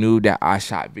 Nobody knew that I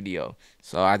shot video.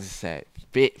 So I just said,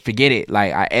 forget it.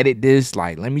 Like I edit this.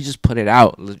 Like let me just put it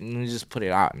out. Let me just put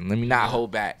it out. And let me not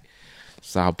hold back.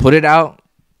 So I put it out.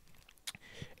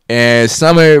 And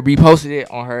Summer reposted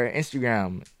it on her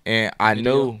Instagram. And I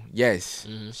know, yes,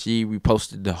 she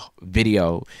reposted the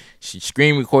video. She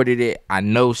screen recorded it. I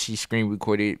know she screen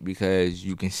recorded it because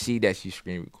you can see that she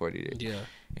screen recorded it. Yeah.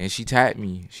 And she tagged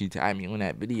me. She tagged me on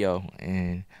that video.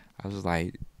 And I was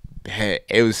like,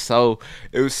 it was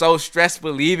so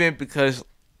stressful leaving because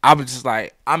I was just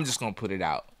like, I'm just going to put it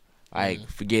out. Like,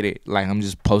 forget it. Like, I'm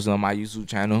just posting on my YouTube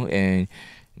channel and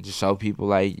just show people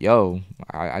like, yo,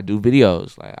 I do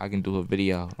videos. Like I can do a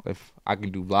video if I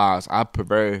can do vlogs. I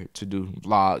prefer to do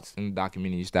vlogs and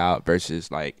documentary style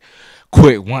versus like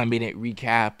quick 1 minute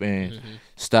recap and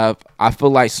stuff. I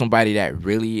feel like somebody that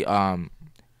really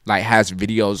like has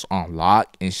videos on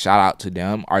lock, and shout out to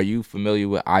them. Are you familiar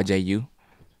with IJU?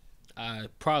 I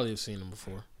probably have seen them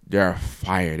before. They're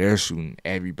fire. They're shooting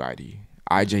everybody.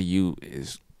 IJU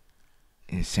is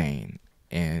insane.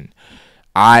 And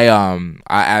I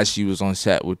actually was on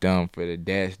set with them for the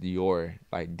Des Dior,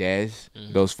 like Des,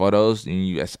 those photos, and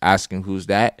you asking who's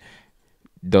that.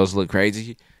 Those look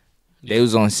crazy. They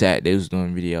was on set. They was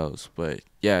doing videos. But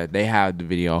yeah, they have the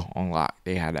video on lock.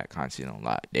 They have that content on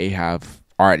lock. They have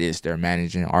artists. They're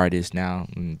managing artists now.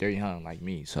 And they're young like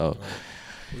me. So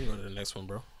we can go to the next one,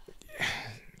 bro.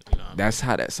 That's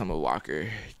how that Summer Walker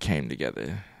came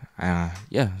together. Yeah,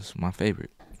 it's my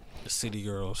favorite. The City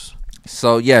Girls.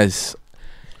 So yes,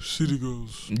 City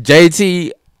Girls.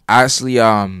 JT actually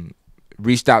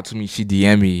reached out to me. She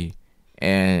DM'd me,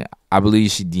 and I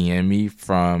believe she DM'd me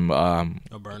from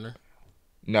A burner?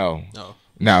 no,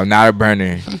 No. not a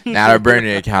burner, not a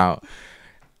burner account.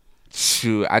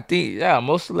 Shoot, I think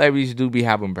most celebrities do be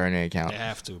having burner accounts. They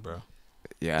have to, bro.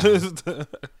 Yeah,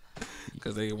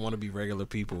 Because they want to be regular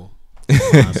people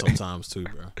sometimes too,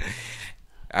 bro.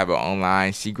 have an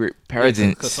online secret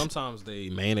presence. Because sometimes they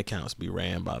main accounts be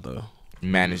ran by the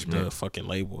Management, the fucking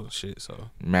label and shit. So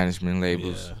management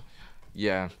labels. yeah.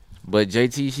 Yeah, but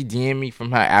JT, she DM'd me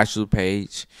from her actual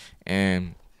page,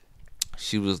 and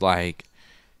she was like,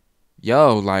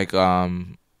 "Yo, like,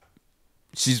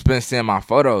 she's been seeing my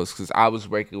photos because I was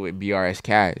working with BRS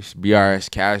Cash.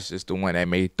 BRS Cash is the one that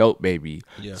made Dope Baby.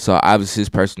 Yeah. So I was his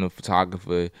personal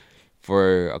photographer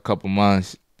for a couple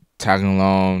months, tagging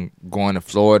along, going to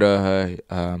Florida,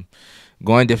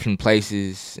 going different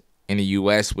places in the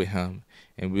U.S. with him.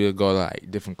 And we would go to like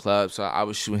different clubs. So I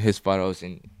was shooting his photos,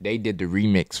 and they did the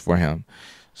remix for him.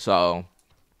 So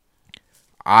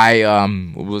I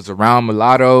was around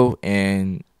Mulatto,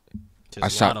 and Just I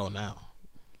shot Lotto now.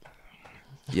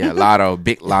 yeah, Lotto,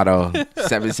 Big Lotto,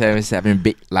 777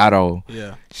 Big Lotto.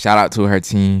 Yeah. Shout out to her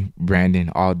team, Brandon,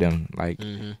 all them. Like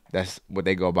Mm-hmm. that's what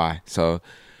they go by. So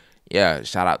yeah,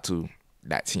 shout out to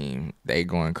that team. They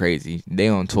going crazy. They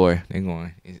on tour. They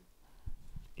going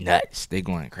nuts. They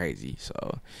going crazy.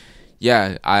 So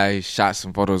yeah, I shot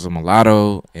some photos of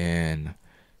Mulatto, and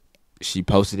she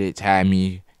posted it, tagged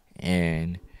me,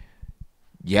 and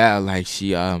yeah, like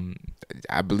she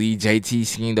I believe JT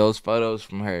seen those photos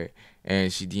from her,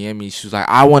 and she DM'd me. She was like,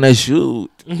 "I want to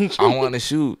shoot. I want to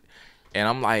shoot," and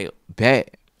I'm like,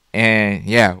 "Bet." And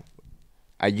yeah,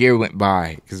 a year went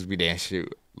by because we didn't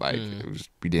shoot. Like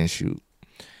we didn't shoot,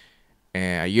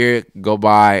 and a year go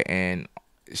by, and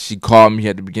she called me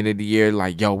at the beginning of the year,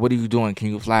 like, "Yo, what are you doing? Can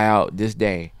you fly out this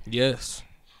day?" Yes.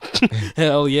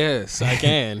 Hell yes, I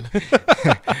can.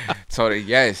 Told her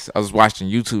yes. I was watching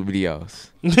YouTube videos.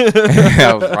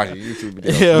 I was watching YouTube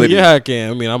videos. Hell literally. yeah, I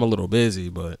can. I mean, I'm a little busy,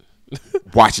 but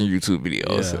Watching YouTube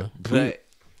videos. Yeah. But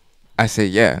I said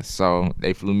yeah. So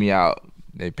they flew me out.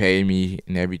 They paid me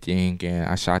and everything, and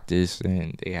I shot this,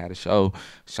 and they had a show.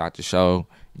 Shot the show,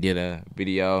 did a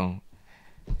video,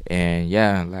 and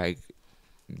yeah, like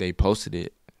they posted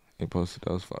it. They posted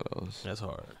those photos. that's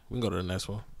hard. We can go to the next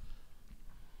one.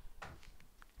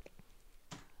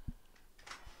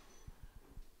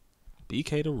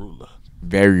 BK the Ruler.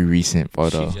 Very recent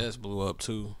photo. She just blew up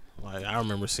too. Like I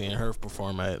remember seeing her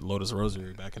perform at Lotus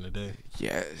Rosary back in the day.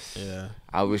 Yes. Yeah.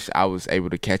 I wish I was able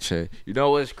to catch her. You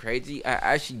know what's crazy? I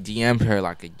actually DM'd her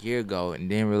like a year ago and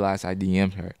didn't realize I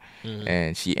DM'd her. Mhm.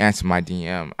 And she answered my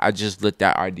DM. I just looked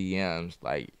at our DMs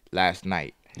like last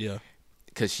night. Yeah.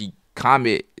 Because she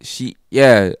comment.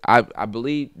 I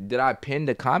believe, did I pin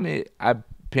the comment? I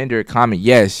pinned her a comment.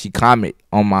 Yes, she comment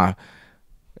on my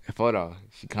photo.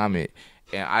 She comment.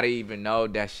 And I didn't even know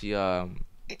that she, I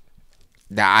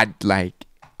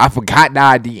forgot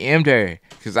that I DM'd her.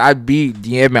 Because I'd be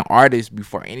DMing artists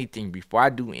before anything. Before I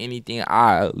do anything,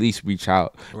 I at least reach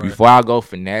out. Right. Before I go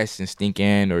finesse and stink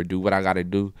in or do what I got to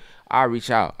do, I reach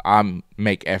out. I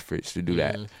make efforts to do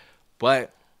that.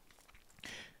 But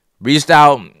reached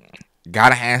out,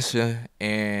 got an answer,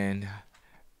 and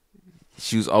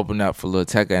she was open up for Lil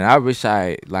Tecca. And I wish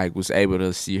I was able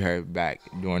to see her back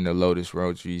during the Lotus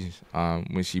Rosary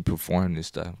when she performed this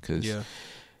stuff. Because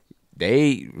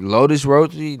Lotus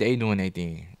Rosary, they doing their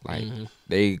thing.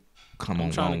 They come on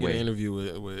I'm trying to one get way. an interview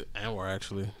with Anwar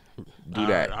actually. Do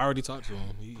that. I already talked to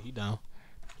him. He down.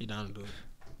 He down to do it.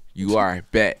 You are.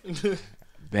 Bet.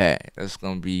 Bet. That's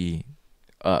going to be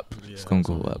up. Yeah, It's going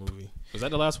to that's go a up. movie. Was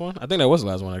that the last one? I think that was the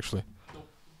last one actually.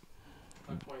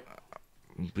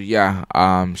 But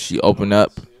yeah, she opened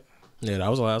up. Yeah, that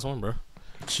was the last one, bro.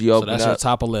 She So opened that's your up.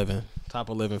 top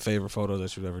 11 favorite photos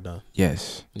that you've ever done.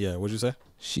 Yes. Yeah, what'd you say?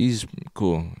 She's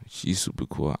cool. She's super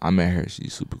cool. I met her.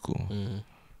 She's super cool.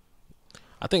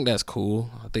 I think that's cool.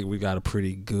 I think we got a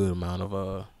pretty good amount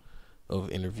of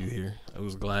interview here. I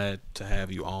was glad to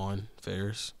have you on,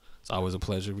 Ferris. It's always a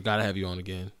pleasure. We gotta have you on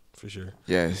again for sure.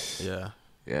 Yes. Yeah,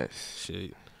 Yes.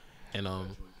 shit. And yeah,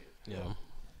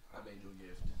 I made you a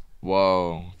gift.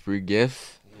 Whoa. Free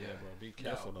gifts? yeah, bro. Be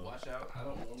careful though. Watch out. I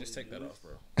don't normally Just take do that this. off,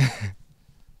 bro.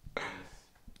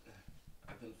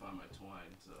 I couldn't find my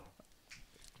twine, so.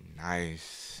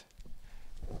 Nice.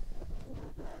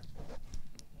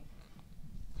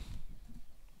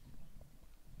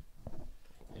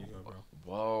 Here you go, bro.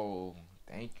 Whoa.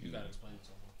 Thank you. You gotta explain it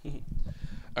to me.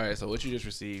 All right, so what you just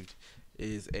received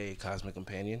is a Cosmic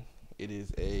Companion. It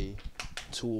is a tool